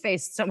I've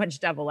faced so much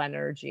devil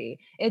energy.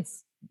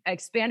 It's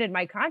expanded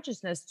my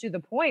consciousness to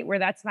the point where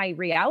that's my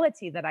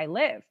reality that I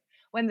live.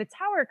 When the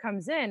tower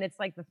comes in, it's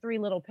like the three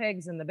little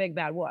pigs and the big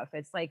bad wolf.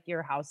 It's like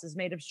your house is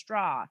made of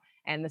straw,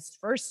 and this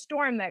first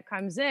storm that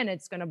comes in,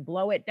 it's going to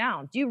blow it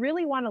down. Do you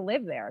really want to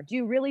live there? Do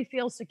you really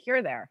feel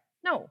secure there?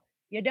 No,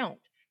 you don't.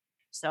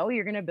 So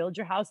you're going to build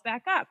your house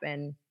back up.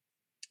 And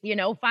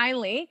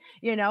finally,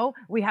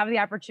 we have the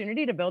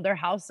opportunity to build our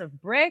house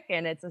of brick,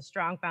 and it's a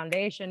strong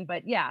foundation.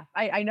 But yeah,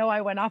 I know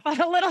I went off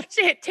on a little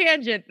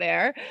tangent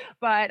there,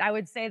 but I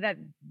would say that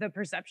the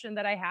perception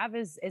that I have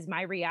is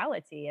my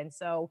reality. And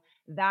so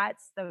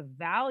that's the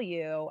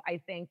value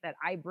I think that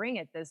I bring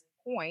at this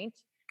point,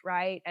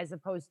 right? As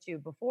opposed to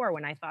before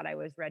when I thought I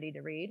was ready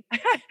to read,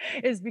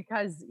 is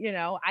because,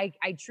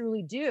 I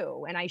truly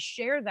do. And I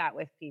share that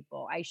with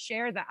people. I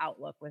share the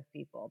outlook with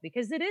people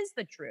because it is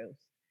the truth,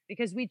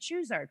 because we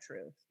choose our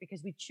truth,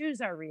 because we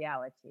choose our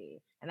reality.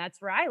 And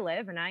that's where I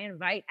live. And I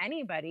invite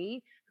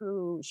anybody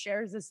who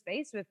shares a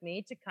space with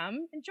me to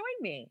come and join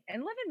me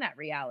and live in that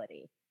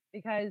reality,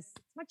 because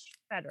it's much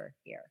better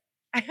here.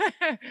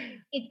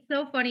 It's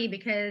so funny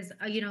because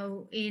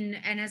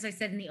and as I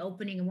said in the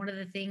opening, and one of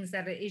the things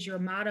that is your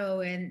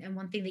motto, and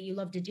one thing that you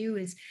love to do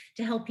is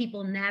to help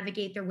people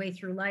navigate their way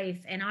through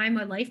life. And I'm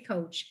a life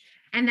coach,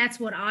 and that's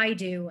what I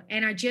do.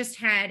 And I just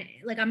had,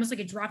 like, almost like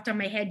it dropped on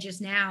my head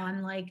just now.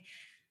 I'm like,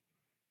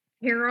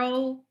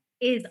 Hero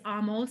is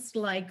almost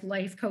like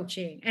life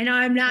coaching, and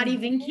I'm not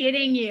even Mhm.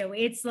 kidding you.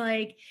 It's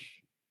like,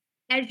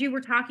 as you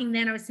were talking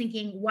then, I was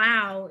thinking,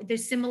 wow, the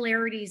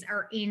similarities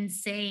are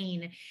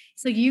insane.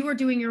 So you are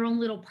doing your own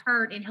little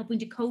part in helping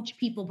to coach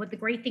people. But the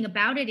great thing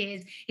about it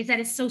is that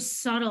it's so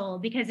subtle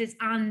because it's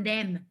on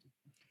them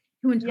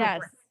to Yes.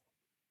 interpret.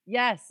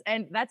 Yes,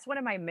 and that's one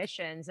of my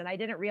missions, and I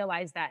didn't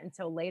realize that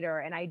until later,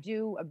 and I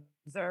do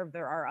observe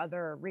there are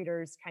other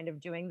readers kind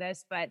of doing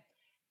this, but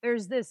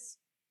there's this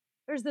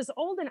there's this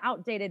old and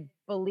outdated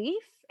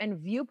belief and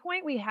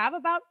viewpoint we have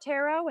about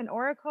tarot and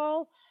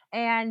oracle,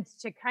 And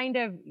to kind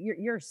of,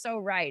 you're so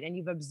right, and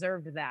you've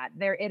observed that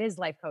there it is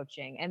life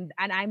coaching, and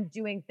I'm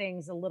doing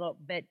things a little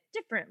bit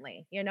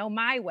differently,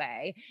 my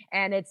way,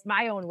 and it's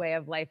my own way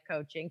of life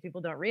coaching.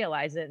 People don't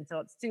realize it until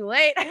it's too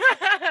late.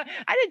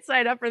 I didn't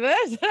sign up for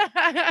this.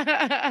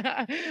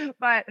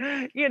 But,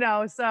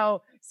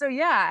 so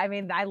yeah, I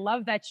mean, I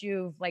love that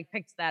you've like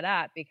picked that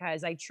up,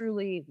 because I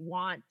truly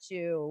want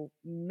to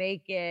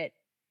make it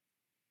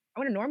I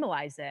want to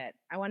normalize it.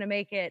 I want to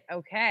make it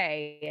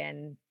okay.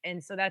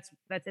 And so that's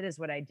it is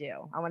what I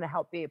do. I want to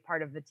help be a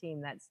part of the team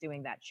that's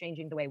doing that,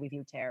 changing the way we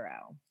view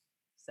tarot.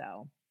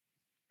 So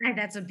And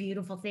that's a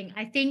beautiful thing.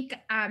 I think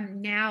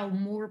now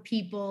more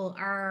people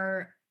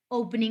are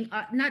opening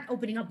up, not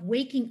opening up,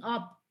 waking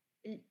up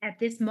at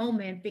this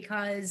moment,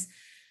 because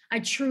I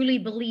truly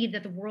believe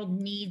that the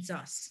world needs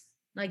us.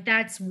 Like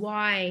that's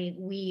why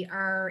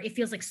it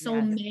feels like so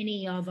yes,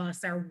 many of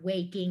us are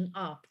waking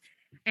up.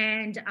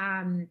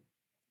 And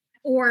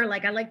or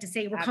like I like to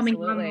say, we're coming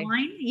absolutely.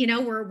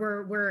 online,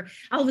 we're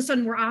all of a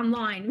sudden we're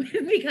online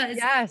because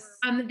Yes.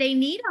 they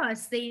need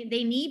us. They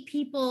need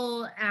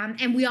people,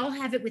 and we all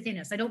have it within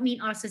us. I don't mean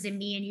us as in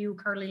me and you,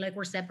 Carly, like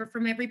we're separate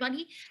from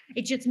everybody.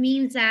 It just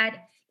means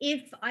that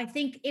if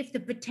the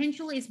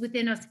potential is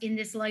within us in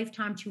this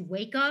lifetime to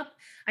wake up,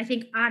 I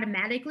think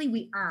automatically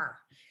we are,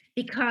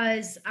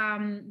 because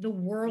the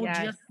world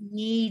Yes. just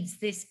needs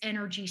this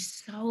energy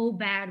so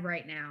bad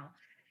right now.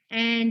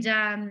 And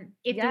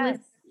Yes.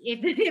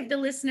 if the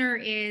listener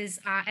is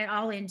at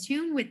all in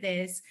tune with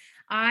this,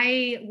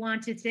 I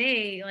want to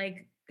say,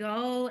 like,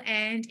 go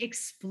and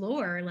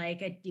explore,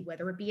 like,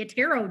 whether it be a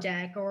tarot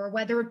deck or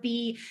whether it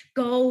be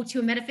go to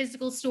a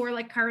metaphysical store,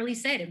 like Carly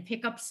said, and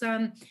pick up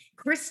some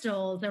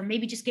crystals, or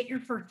maybe just get your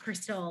first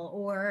crystal,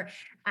 or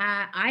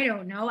I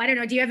don't know.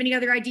 Do you have any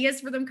other ideas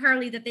for them,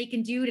 Carly, that they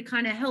can do to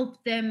kind of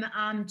help them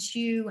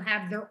to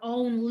have their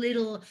own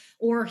little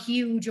or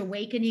huge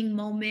awakening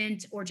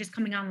moment, or just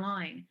coming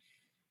online?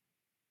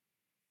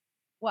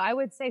 Well, I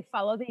would say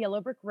follow the yellow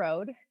brick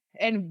road.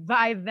 And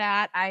by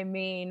that, I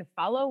mean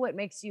follow what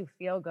makes you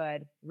feel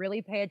good.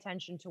 Really pay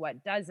attention to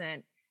what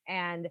doesn't.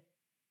 And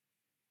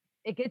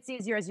it gets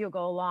easier as you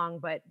go along,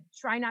 but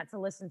try not to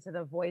listen to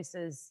the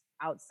voices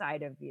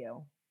outside of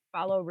you.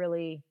 Follow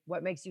really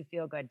what makes you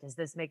feel good. Does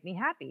this make me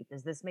happy?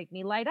 Does this make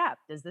me light up?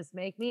 Does this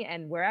make me,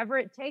 and wherever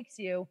it takes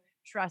you,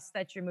 trust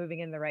that you're moving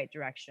in the right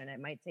direction. It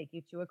might take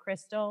you to a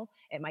crystal,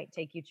 it might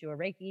take you to a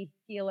Reiki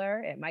healer,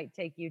 it might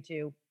take you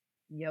to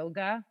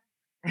yoga.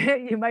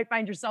 You might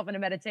find yourself in a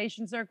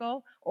meditation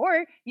circle,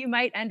 or you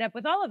might end up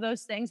with all of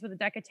those things with a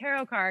deck of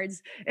tarot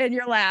cards in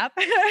your lap.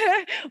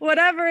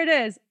 Whatever it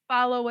is,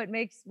 follow what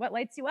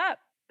lights you up.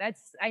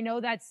 I know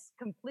that's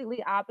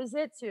completely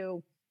opposite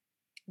to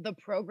the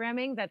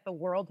programming that the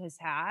world has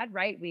had,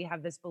 right? We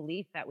have this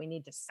belief that we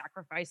need to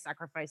sacrifice,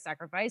 sacrifice,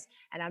 sacrifice.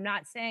 And I'm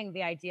not saying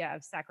the idea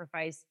of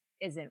sacrifice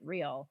isn't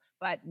real,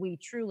 but we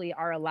truly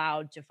are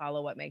allowed to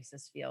follow what makes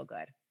us feel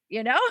good.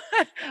 You know,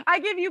 I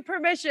give you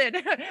permission.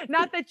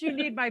 Not that you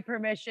need my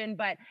permission,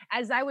 but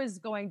as I was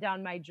going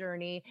down my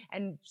journey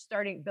and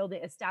starting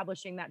building,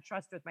 establishing that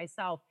trust with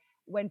myself,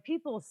 when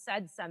people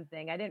said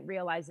something, I didn't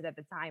realize it at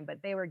the time,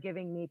 but they were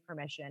giving me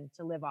permission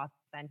to live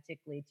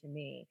authentically to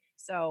me.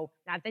 So,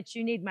 not that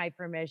you need my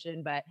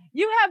permission, but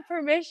you have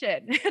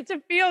permission to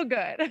feel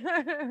good.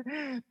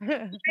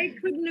 I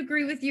couldn't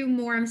agree with you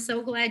more. I'm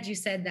so glad you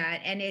said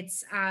that. And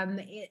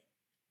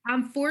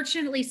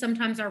unfortunately,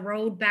 sometimes our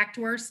road back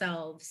to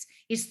ourselves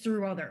is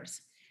through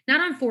others.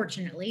 Not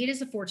unfortunately, it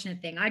is a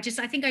fortunate thing. I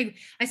think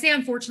I say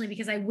unfortunately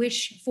because I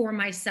wish for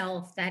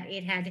myself that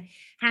it had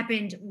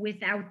happened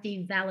without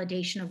the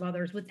validation of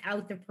others,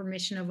 without the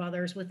permission of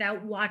others,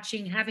 without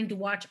having to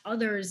watch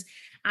others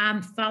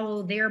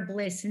follow their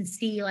bliss and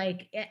see,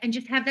 like, and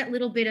just have that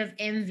little bit of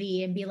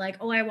envy and be like,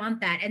 oh, I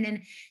want that. And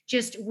then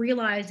just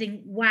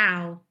realizing,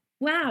 wow,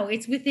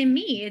 it's within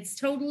me. It's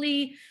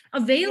totally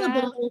Yeah.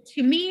 available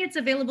to me. It's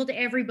available to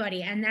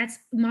everybody. And that's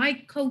my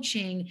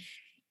coaching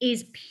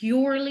is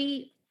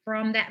purely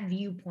from that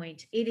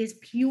viewpoint. It is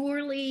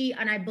purely,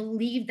 and I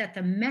believe that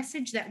the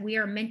message that we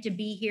are meant to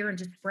be here and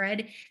to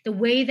spread, the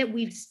way that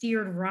we've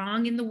steered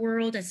wrong in the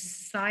world as a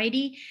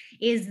society,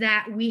 is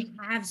that we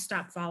have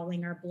stopped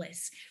following our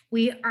bliss.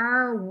 We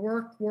are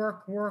work,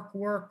 work, work,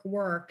 work,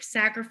 work,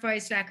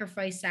 sacrifice,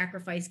 sacrifice,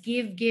 sacrifice,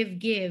 give, give,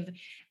 give.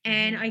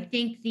 And Mhm. I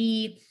think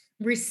the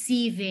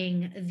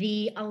receiving,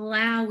 the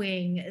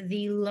allowing,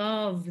 the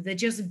love, the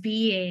just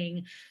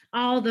being,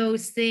 all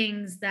those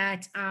things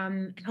that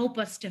help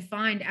us to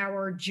find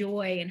our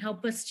joy and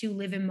help us to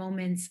live in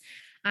moments.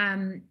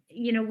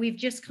 We've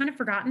just kind of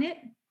forgotten it.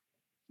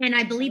 And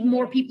I believe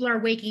more Absolutely. people are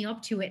waking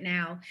up to it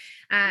now.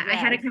 I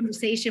had a Yes.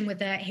 conversation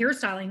with a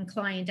hairstyling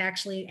client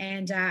actually,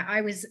 and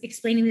I was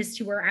explaining this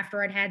to her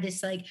after I'd had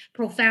this like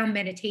profound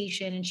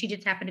meditation, and she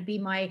just happened to be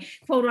my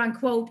quote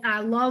unquote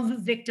love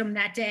victim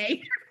that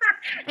day.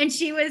 And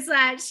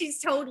she's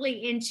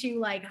totally into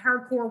like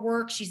hardcore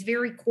work. She's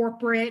very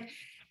corporate.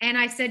 And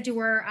I said to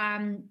her,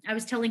 I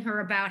was telling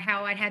her about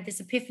how I'd had this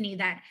epiphany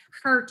that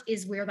heart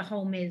is where the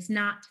home is,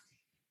 not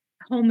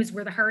home is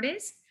where the heart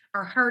is.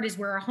 Our heart is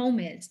where our home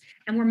is,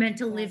 and we're meant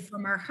to live Yes,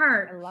 from our I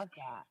heart. love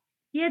that.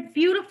 Yeah, it's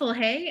beautiful.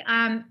 Hey,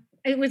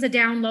 it was a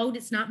download.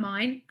 It's not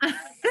mine,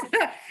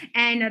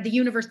 and the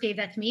universe gave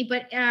that to me.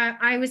 But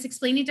I was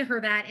explaining to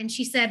her that, and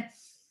she said,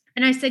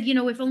 and I said,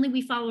 if only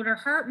we followed our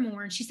heart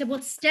more. And she said, well,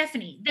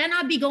 Stephanie, then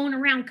I'd be going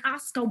around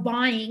Costco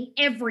buying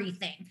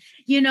everything.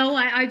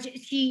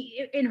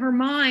 She, in her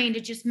mind,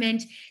 it just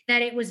meant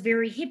that it was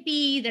very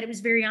hippie, that it was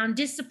very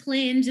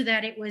undisciplined,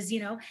 that it was,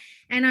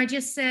 and I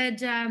just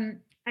said,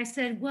 I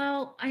said,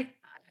 well, I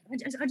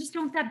just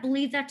don't that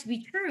believe that to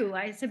be true.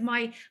 I said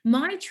my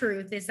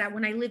truth is that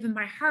when I live in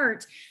my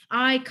heart,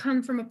 I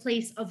come from a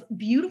place of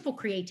beautiful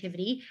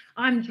creativity.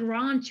 I'm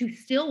drawn to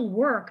still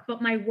work, but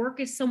my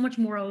work is so much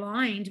more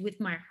aligned with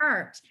my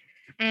heart.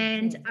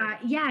 And Mhm.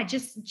 yeah,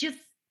 just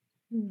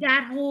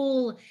that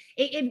whole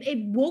it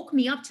woke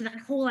me up to that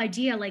whole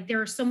idea. Like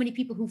there are so many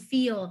people who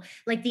feel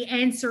like the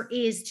answer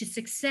is to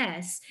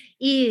success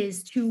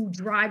is to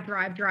drive,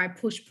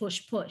 push,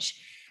 push, push.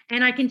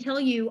 And I can tell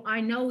you,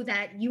 I know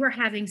that you are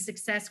having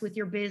success with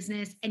your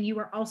business and you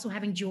are also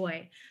having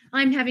joy.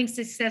 I'm having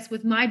success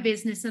with my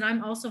business and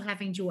I'm also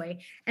having joy.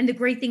 And the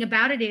great thing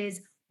about it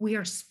is we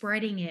are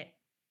spreading it.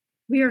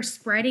 We are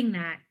spreading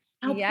that.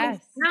 How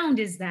Yes. profound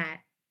is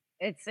that?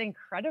 It's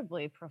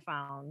incredibly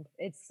profound.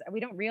 We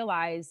don't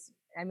realize,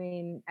 I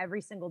mean, every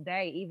single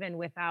day, even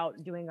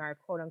without doing our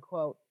quote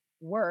unquote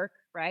work,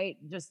 right?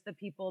 Just the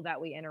people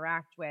that we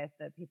interact with,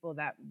 the people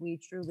that we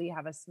truly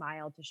have a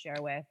smile to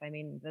share with. I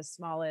mean, the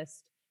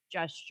smallest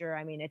gesture,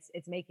 I mean, it's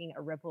making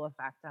a ripple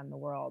effect on the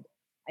world.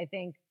 I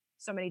think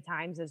so many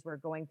times as we're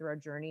going through our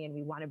journey and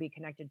we want to be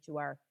connected to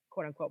our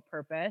quote unquote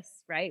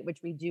purpose, right? Which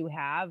we do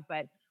have,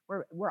 but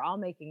we're all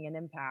making an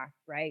impact,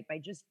 right? By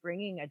just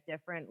bringing a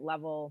different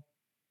level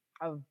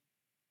of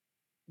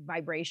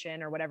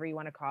vibration or whatever you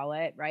want to call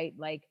it, right?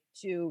 Like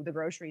to the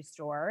grocery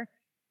store,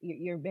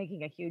 you're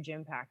making a huge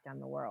impact on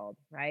the world,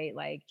 right?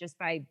 Like just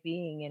by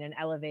being in an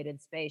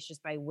elevated space,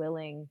 just by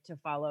willing to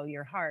follow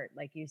your heart,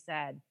 like you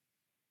said,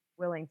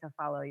 willing to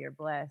follow your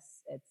bliss.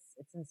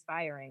 It's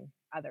inspiring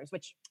others,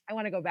 which I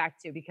want to go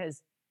back to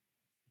because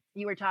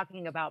you were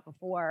talking about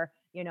before,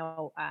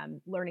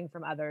 learning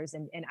from others.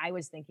 And I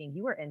was thinking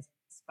you were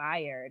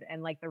inspired.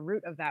 And like the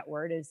root of that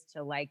word is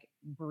to like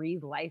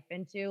breathe life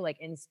into, like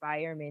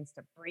inspire means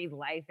to breathe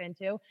life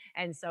into.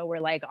 And so we're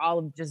like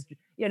all just,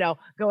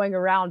 going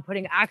around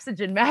putting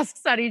oxygen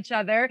masks on each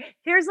other.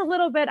 Here's a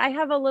little bit, I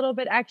have a little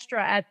bit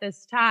extra at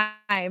this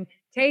time.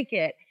 Take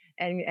it.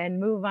 And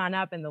move on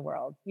up in the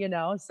world.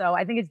 So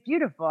I think it's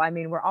beautiful. I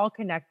mean, we're all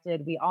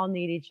connected. We all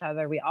need each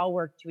other. We all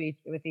work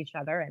with each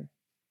other. And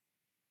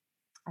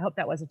I hope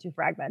that wasn't too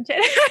fragmented.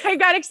 I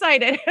got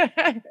excited.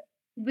 It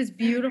was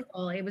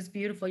beautiful. It was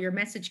beautiful. Your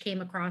message came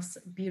across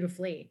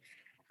beautifully.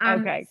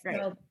 Okay, great.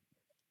 So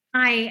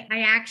I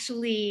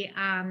actually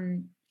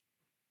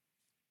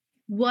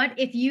what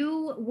if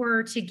you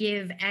were to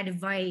give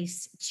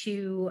advice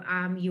to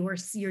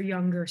your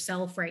younger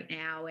self right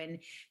now and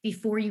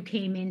before you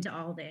came into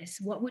all this,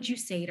 what would you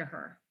say to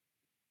her?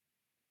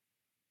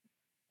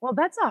 Well,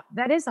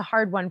 that is a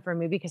hard one for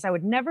me because I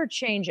would never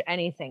change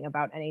anything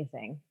about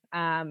anything.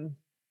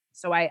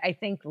 So I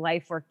think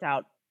life worked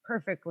out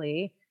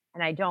perfectly,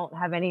 and I don't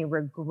have any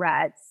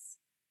regrets.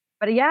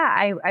 But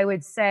yeah, I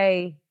would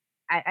say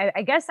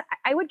I guess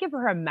I would give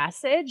her a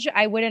message.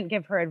 I wouldn't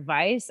give her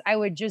advice. I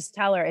would just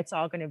tell her it's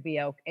all going to be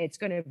okay. It's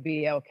going to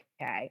be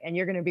okay, and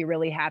you're going to be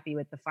really happy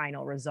with the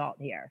final result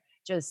here.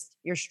 Just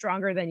you're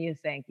stronger than you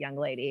think, young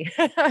lady.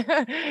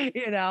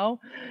 you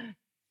know,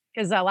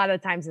 because a lot of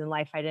times in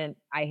life I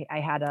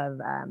had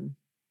a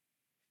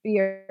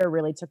fear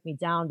really took me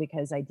down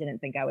because I didn't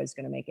think I was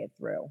going to make it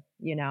through.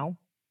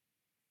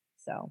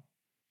 So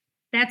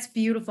That's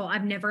beautiful.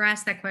 I've never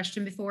asked that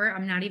question before.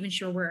 I'm not even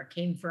sure where it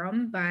came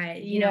from, but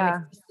it's yeah.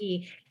 just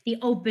the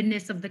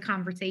openness of the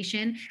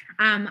conversation.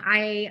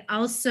 I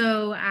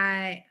also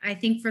I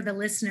think for the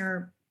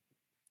listener,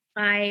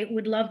 I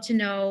would love to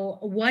know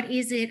what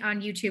is it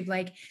on YouTube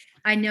like.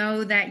 I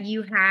know that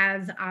you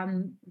have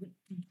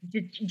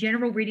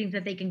general readings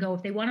that they can go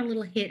if they want a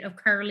little hit of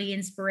Carly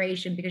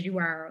inspiration because you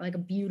are like a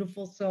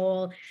beautiful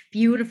soul,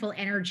 beautiful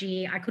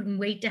energy. I couldn't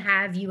wait to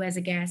have you as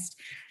a guest.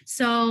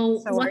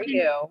 So, So what are can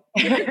you.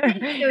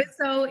 thank you.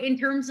 So, in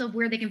terms of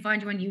where they can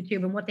find you on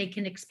YouTube and what they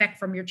can expect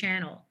from your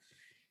channel.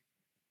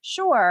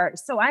 Sure.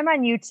 So I'm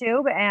on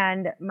YouTube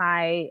and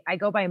I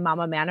go by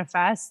Mama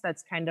Manifest.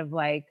 That's kind of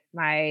like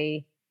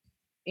my,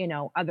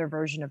 other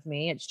version of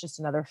me. It's just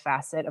another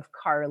facet of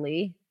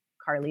Carly.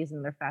 Carly's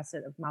another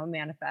facet of Mama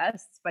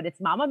Manifests, but it's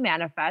Mama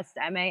Manifest,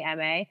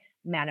 MAMA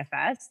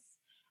Manifests.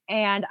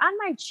 And on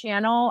my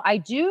channel,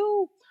 I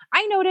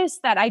notice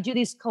that I do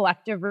these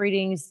collective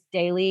readings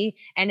daily,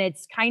 and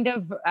it's kind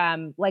of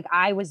like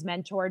I was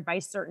mentored by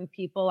certain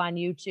people on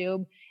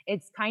YouTube.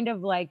 It's kind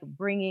of like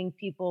bringing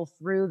people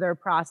through their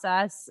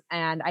process,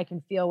 and I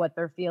can feel what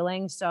they're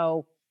feeling.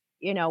 So,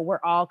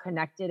 we're all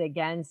connected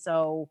again.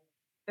 So,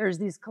 there's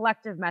these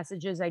collective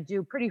messages I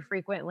do pretty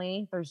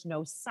frequently. There's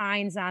no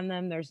signs on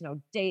them, there's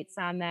no dates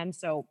on them.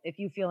 So if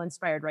you feel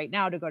inspired right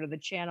now to go to the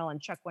channel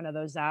and check one of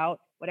those out,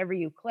 whatever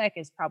you click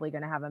is probably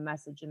going to have a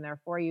message in there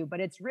for you. But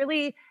it's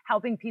really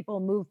helping people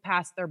move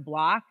past their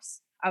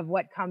blocks of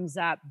what comes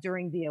up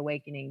during the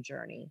awakening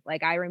journey.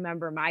 Like I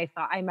remember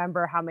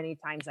how many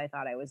times I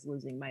thought I was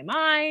losing my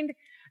mind,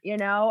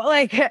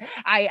 like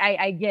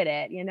I get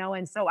it,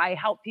 and so I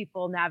help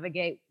people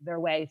navigate their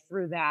way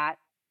through that.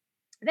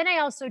 Then I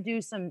also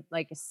do some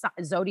like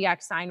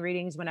zodiac sign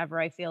readings whenever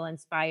I feel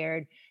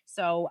inspired.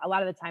 So a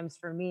lot of the times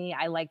for me,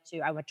 I'm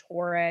a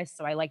Taurus,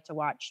 so I like to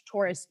watch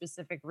Taurus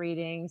specific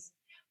readings.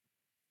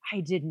 I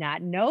did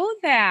not know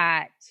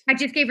that. I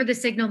just gave her the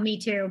signal, me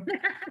too.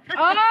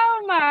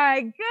 Oh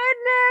my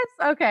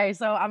goodness. Okay,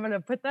 so I'm going to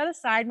put that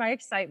aside, my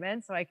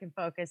excitement, so I can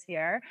focus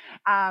here.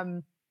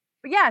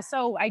 But yeah,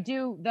 so I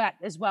do that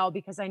as well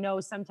because I know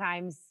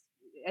sometimes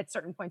at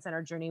certain points in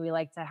our journey we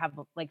like to have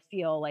like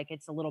feel like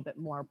it's a little bit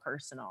more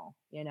personal.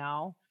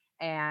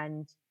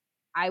 And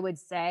I would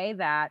say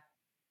that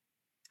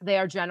they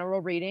are general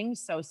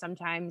readings, so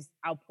sometimes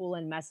I'll pull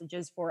in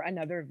messages for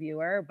another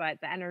viewer, but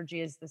the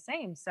energy is the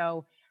same.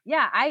 So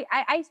yeah,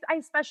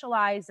 I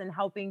specialize in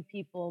helping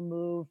people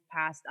move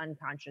past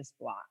unconscious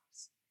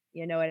blocks.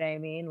 You know what I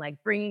mean?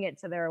 Like bringing it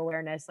to their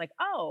awareness, like,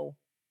 oh,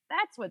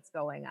 that's what's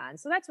going on.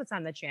 So that's what's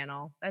on the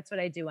channel. That's what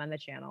I do on the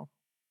channel.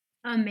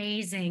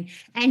 Amazing.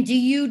 And do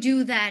you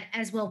do that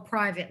as well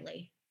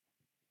privately?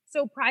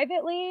 So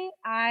privately,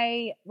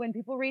 when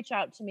people reach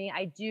out to me,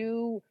 I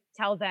do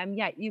tell them,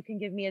 yeah, you can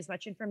give me as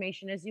much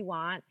information as you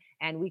want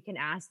and we can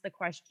ask the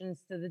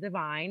questions to the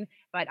divine,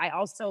 but I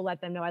also let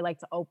them know I like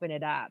to open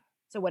it up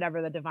to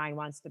whatever the divine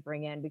wants to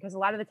bring in because a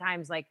lot of the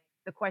times like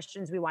the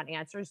questions we want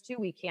answers to,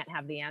 we can't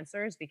have the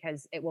answers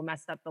because it will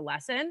mess up the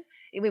lesson.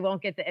 We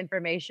won't get the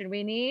information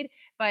we need,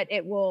 but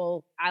it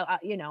will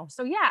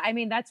so yeah, I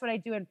mean that's what I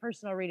do in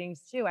personal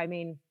readings too. I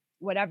mean,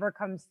 whatever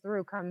comes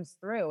through comes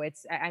through.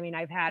 I mean,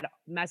 I've had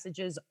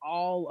messages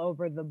all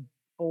over the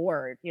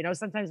board.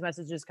 Sometimes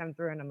messages come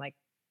through and I'm like,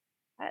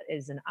 that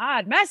is an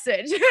odd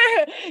message,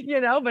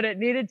 but it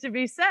needed to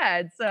be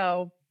said.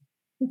 So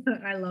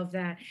I love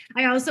that.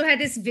 I also had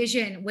this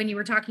vision when you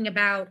were talking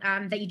about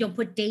that you don't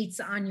put dates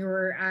on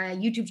your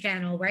YouTube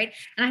channel, right?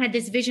 And I had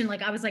this vision,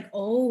 like I was like,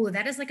 oh,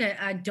 that is like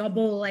a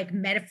double like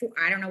metaphor.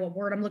 I don't know what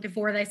word I'm looking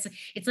for. That's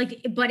it's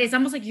like, but it's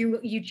almost like you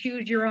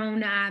choose your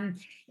own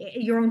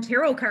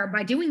tarot card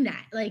by doing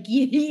that. Like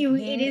it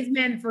mhm. is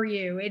meant for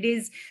you. It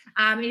is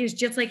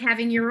just like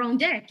having your own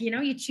deck.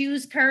 You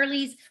choose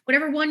Carly's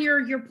whatever one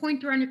your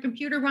pointer on your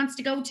computer wants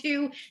to go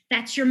to.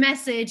 That's your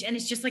message, and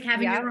it's just like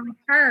having Yeah, your own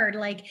card.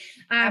 Like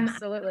um,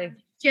 absolutely.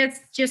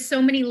 just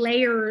so many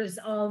layers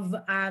of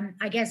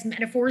I guess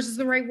metaphors is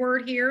the right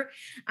word here.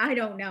 I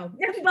don't know.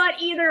 But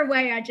either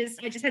way, I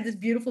just had this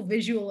beautiful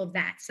visual of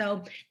that.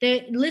 So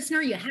the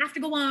listener, you have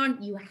to go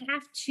on, you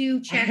have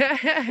to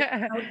check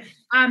out.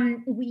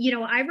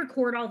 I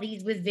record all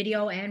these with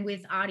video and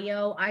with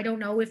audio. I don't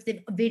know if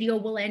the video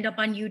will end up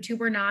on YouTube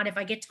or not. If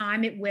I get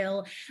time, it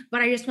will.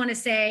 But I just want to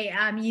say,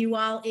 you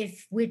all,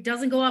 if it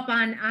doesn't go up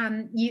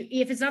on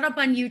if it's not up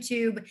on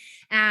YouTube,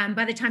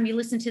 by the time you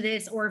listen to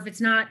this, or if it's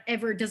not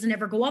ever, doesn't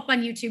ever go up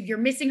on YouTube, you're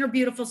missing her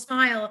beautiful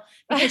smile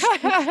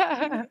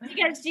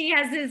because she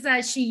has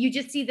this. You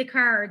just see the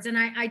cards, and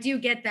I do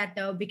get that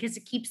though because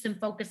it keeps them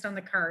focused on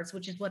the cards,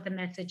 which is what the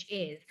message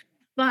is.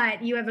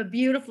 But you have a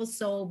beautiful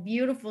soul,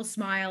 beautiful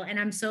smile, and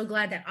I'm so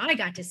glad that I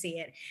got to see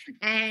it.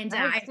 And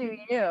As I do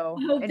you.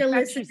 hope the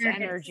Infectious listener gets to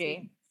see.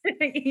 energy.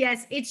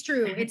 Yes, it's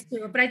true. It's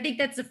true. But I think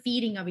that's a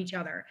feeding of each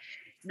other.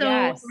 So,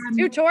 Yes.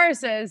 Two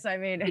Tauruses, I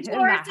mean, in the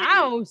Taurus is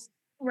house.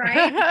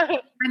 right.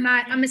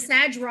 I'm a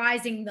Sag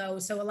rising though,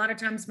 so a lot of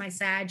times my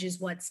Sag is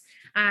what's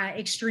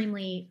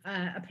extremely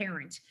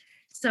apparent.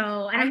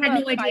 So, and I'm I had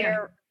a no idea.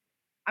 fire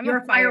I'm a You're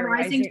a fire fire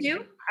rising rising.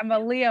 too? I'm a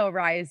Leo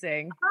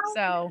rising. Oh,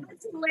 So,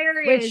 that's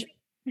hilarious. which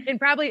it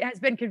probably has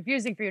been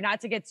confusing for you,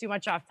 not to get too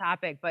much off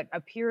topic, but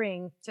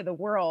appearing to the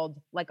world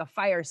like a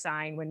fire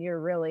sign when you're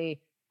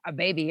really a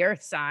baby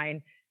earth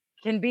sign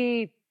can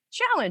be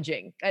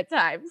challenging at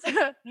times.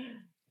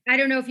 I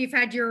don't know if you've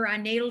had your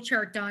natal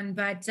chart done,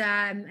 but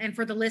and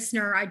for the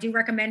listener, I do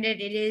recommend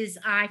it. It is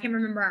I can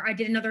remember I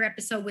did another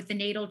episode with the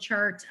natal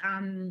chart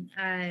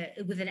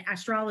with an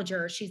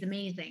astrologer. She's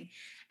amazing,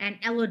 and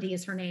Elodie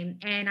is her name.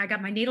 And I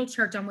got my natal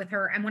chart done with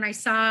her. And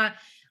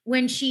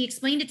when she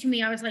explained it to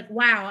me, I was like,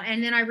 wow.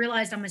 And then I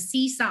realized I'm a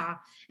seesaw,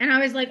 and I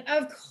was like,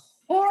 of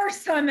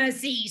course I'm a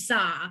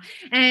seesaw.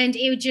 And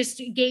it just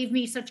gave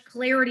me such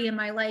clarity in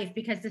my life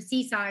because the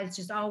seesaw is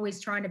just always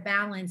trying to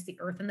balance the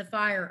earth and the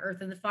fire,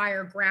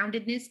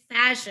 groundedness,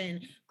 passion,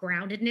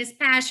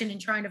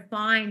 and trying to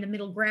find the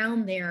middle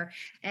ground there.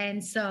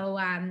 And so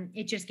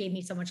it just gave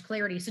me so much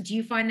clarity. So do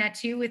you find that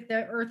too with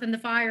the earth and the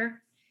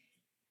fire?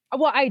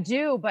 Well, I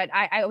do, but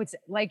I would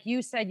like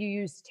you said, you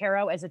use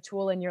tarot as a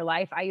tool in your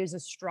life. I use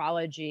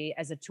astrology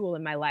as a tool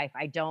in my life.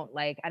 I don't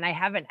and I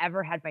haven't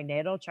ever had my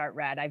natal chart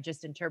read. I've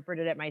just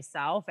interpreted it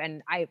myself.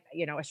 And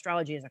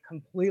astrology is a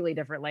completely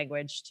different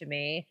language to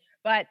me.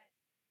 But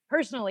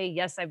personally,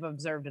 yes, I've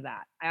observed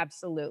that.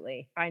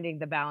 Absolutely. Finding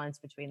the balance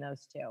between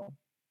those two.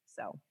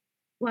 So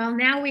Well,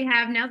 now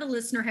the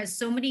listener has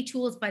so many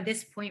tools by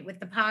this point with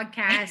the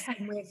podcast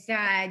and with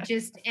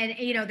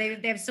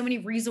they have so many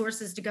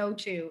resources to go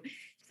to.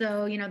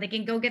 So, they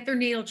can go get their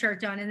natal chart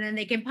done, and then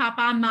they can pop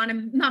on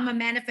Mama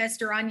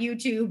Manifestor on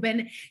YouTube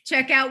and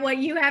check out what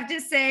you have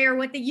to say or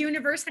what the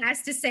universe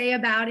has to say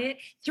about it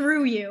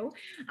through you.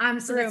 So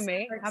through that's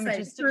me, super I'm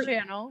exciting. just a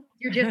channel.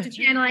 You're just a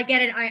channel. I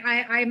get it.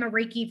 I'm a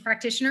Reiki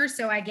practitioner,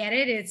 so I get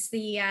it. It's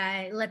the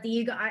let the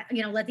ego,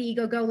 let the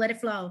ego go, let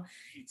it flow.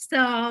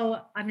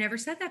 So I've never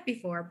said that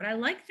before, but I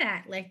like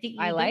that. Let the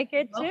ego I like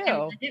it go and too.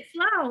 let it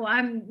flow.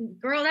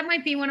 Girl, that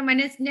might be one of my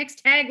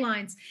next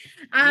taglines.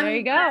 There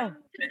you go.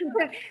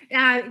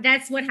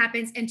 That's what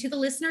happens. And to the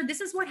listener,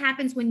 this is what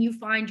happens when you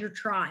find your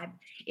tribe.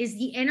 Is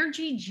the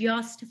energy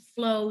just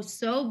flows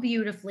so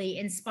beautifully,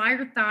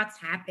 inspired thoughts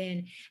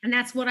happen. And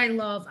that's what I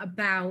love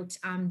about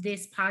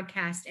this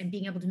podcast and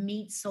being able to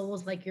meet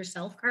souls like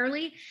yourself,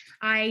 Carly.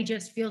 I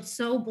just feel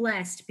so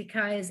blessed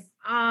because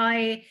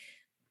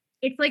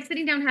it's like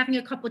sitting down having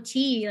a cup of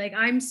tea. Like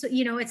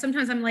it's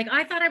sometimes I'm like,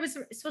 I thought I was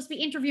supposed to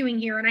be interviewing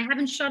here and I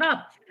haven't shut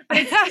up. But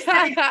it's just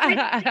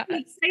that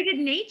excited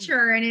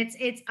nature. And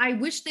I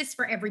wish this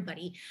for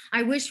everybody.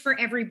 I wish for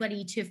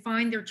everybody to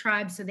find their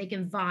tribe so they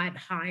can vibe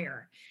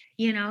higher,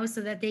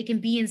 so that they can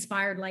be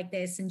inspired like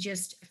this and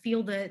just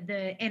feel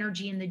the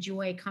energy and the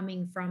joy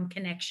coming from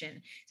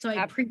connection. So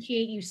I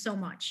appreciate you so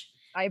much.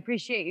 I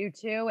appreciate you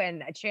too.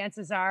 And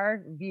chances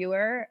are,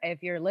 viewer,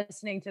 if you're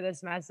listening to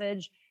this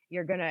message,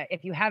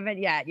 if you haven't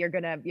yet, you're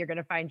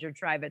gonna find your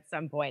tribe at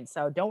some point.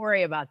 So don't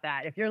worry about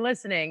that. If you're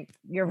listening,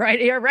 you're right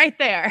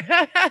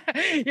there.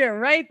 You're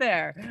right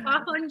there.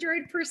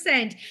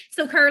 100%.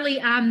 So Carly,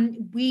 Mama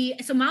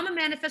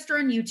Manifestor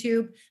on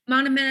YouTube,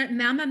 Mama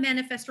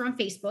Manifestor on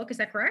Facebook. Is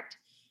that correct?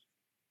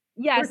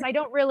 Yes, I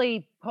don't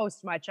really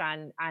post much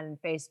on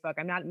Facebook.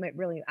 I'm not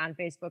really on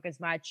Facebook as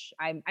much.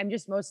 I'm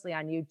just mostly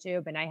on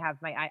YouTube, and I have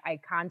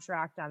I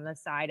contract on the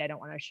side. I don't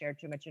want to share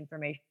too much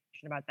information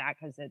about that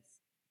because it's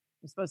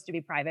supposed to be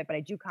private, but I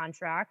do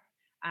contract.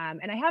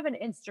 And I have an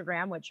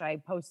Instagram, which I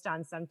post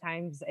on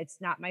sometimes.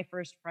 It's not my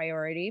first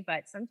priority,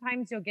 but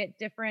sometimes you'll get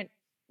different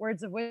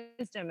words of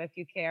wisdom if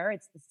you care.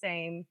 It's the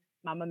same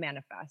Mama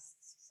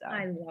Manifests. So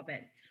I love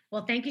it.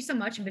 Well, thank you so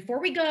much. And before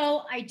we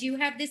go, I do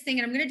have this thing,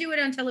 and I'm going to do it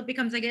until it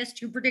becomes, I guess,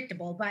 too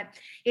predictable, but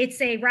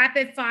it's a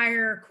rapid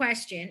fire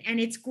question, and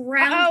it's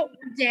Groundhog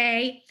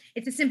Day.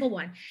 It's a simple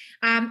one.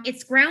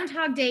 It's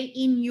Groundhog Day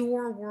in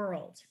your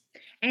world.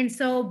 And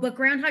so, but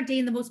Groundhog Day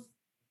in the most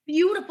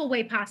beautiful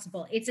way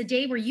possible. It's a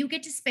day where you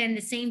get to spend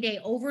the same day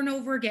over and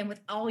over again with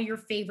all your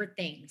favorite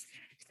things.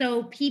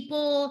 So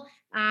people,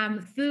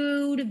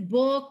 food,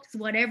 books,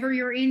 whatever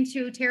you're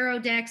into, tarot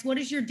decks. What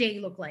does your day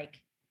look like?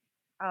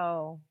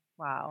 Oh,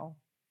 wow.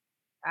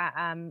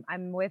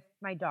 I'm with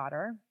my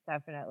daughter,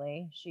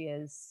 definitely.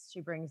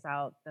 She brings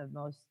out the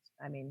most,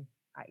 I'm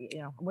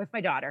with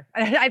my daughter.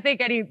 I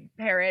think any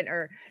parent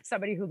or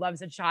somebody who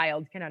loves a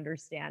child can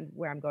understand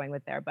where I'm going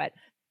with there, but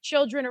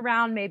children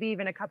around, maybe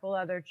even a couple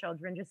other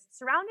children, just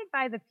surrounded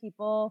by the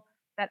people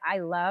that I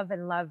love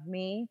and love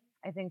me.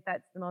 I think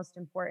that's the most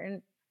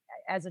important.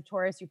 As a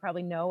Taurus, you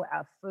probably know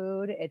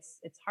food.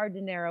 It's hard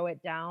to narrow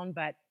it down,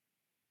 but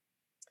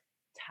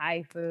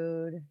Thai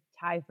food,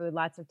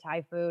 lots of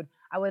Thai food.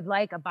 I would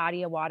like a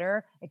body of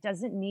water. It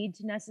doesn't need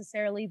to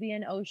necessarily be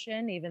an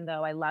ocean, even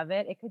though I love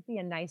it. It could be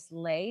a nice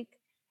lake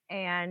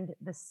and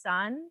the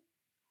sun.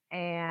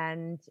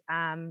 And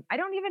I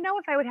don't even know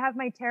if I would have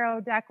my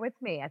tarot deck with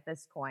me at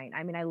this point.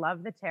 I mean, I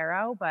love the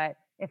tarot, but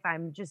if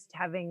I'm just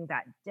having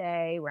that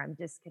day where I'm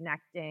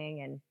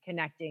disconnecting and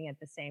connecting at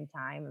the same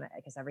time,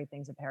 because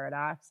everything's a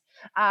paradox,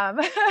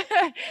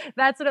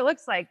 that's what it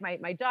looks like.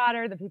 My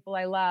daughter, the people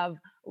I love,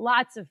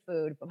 lots of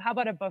food. How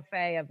about a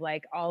buffet of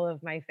like all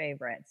of my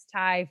favorites?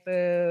 Thai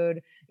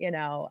food,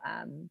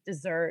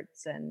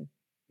 desserts, and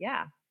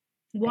yeah.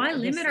 Why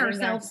limit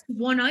ourselves to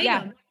one item?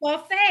 Yeah.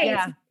 Buffets.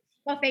 Yeah.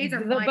 Buffets are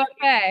the my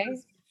buffet.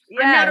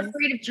 Yes. I'm not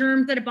afraid of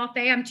germs at a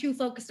buffet. I'm too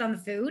focused on the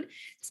food.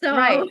 So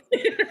right.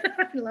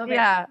 I love it.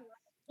 Yeah.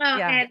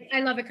 And I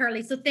love it,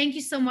 Carly. So thank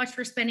you so much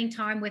for spending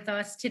time with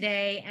us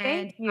today.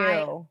 And thank you.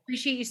 I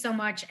appreciate you so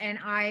much. And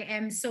I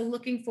am so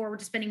looking forward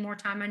to spending more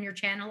time on your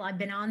channel. I've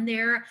been on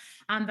there,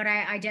 but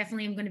I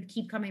definitely am going to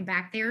keep coming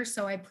back there.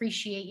 So I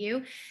appreciate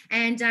you.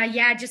 And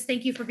just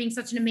thank you for being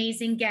such an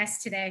amazing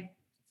guest today.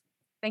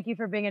 Thank you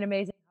for being an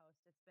amazing host.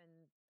 It's been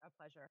a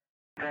pleasure.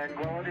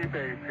 Tranquility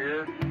Base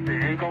here.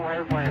 The Eagle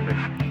has landed.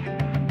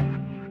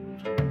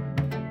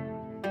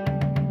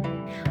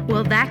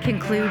 Well, that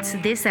concludes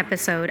this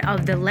episode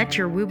of the Let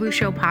Your Woo Woo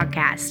Show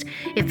podcast.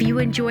 If you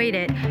enjoyed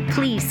it,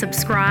 please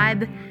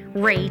subscribe,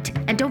 rate,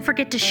 and don't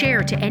forget to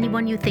share to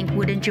anyone you think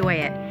would enjoy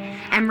it.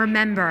 And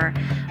remember,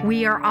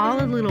 we are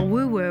all a little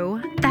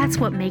woo-woo. That's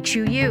what makes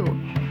you you.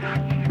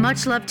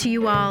 Much love to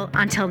you all.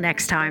 Until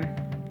next time.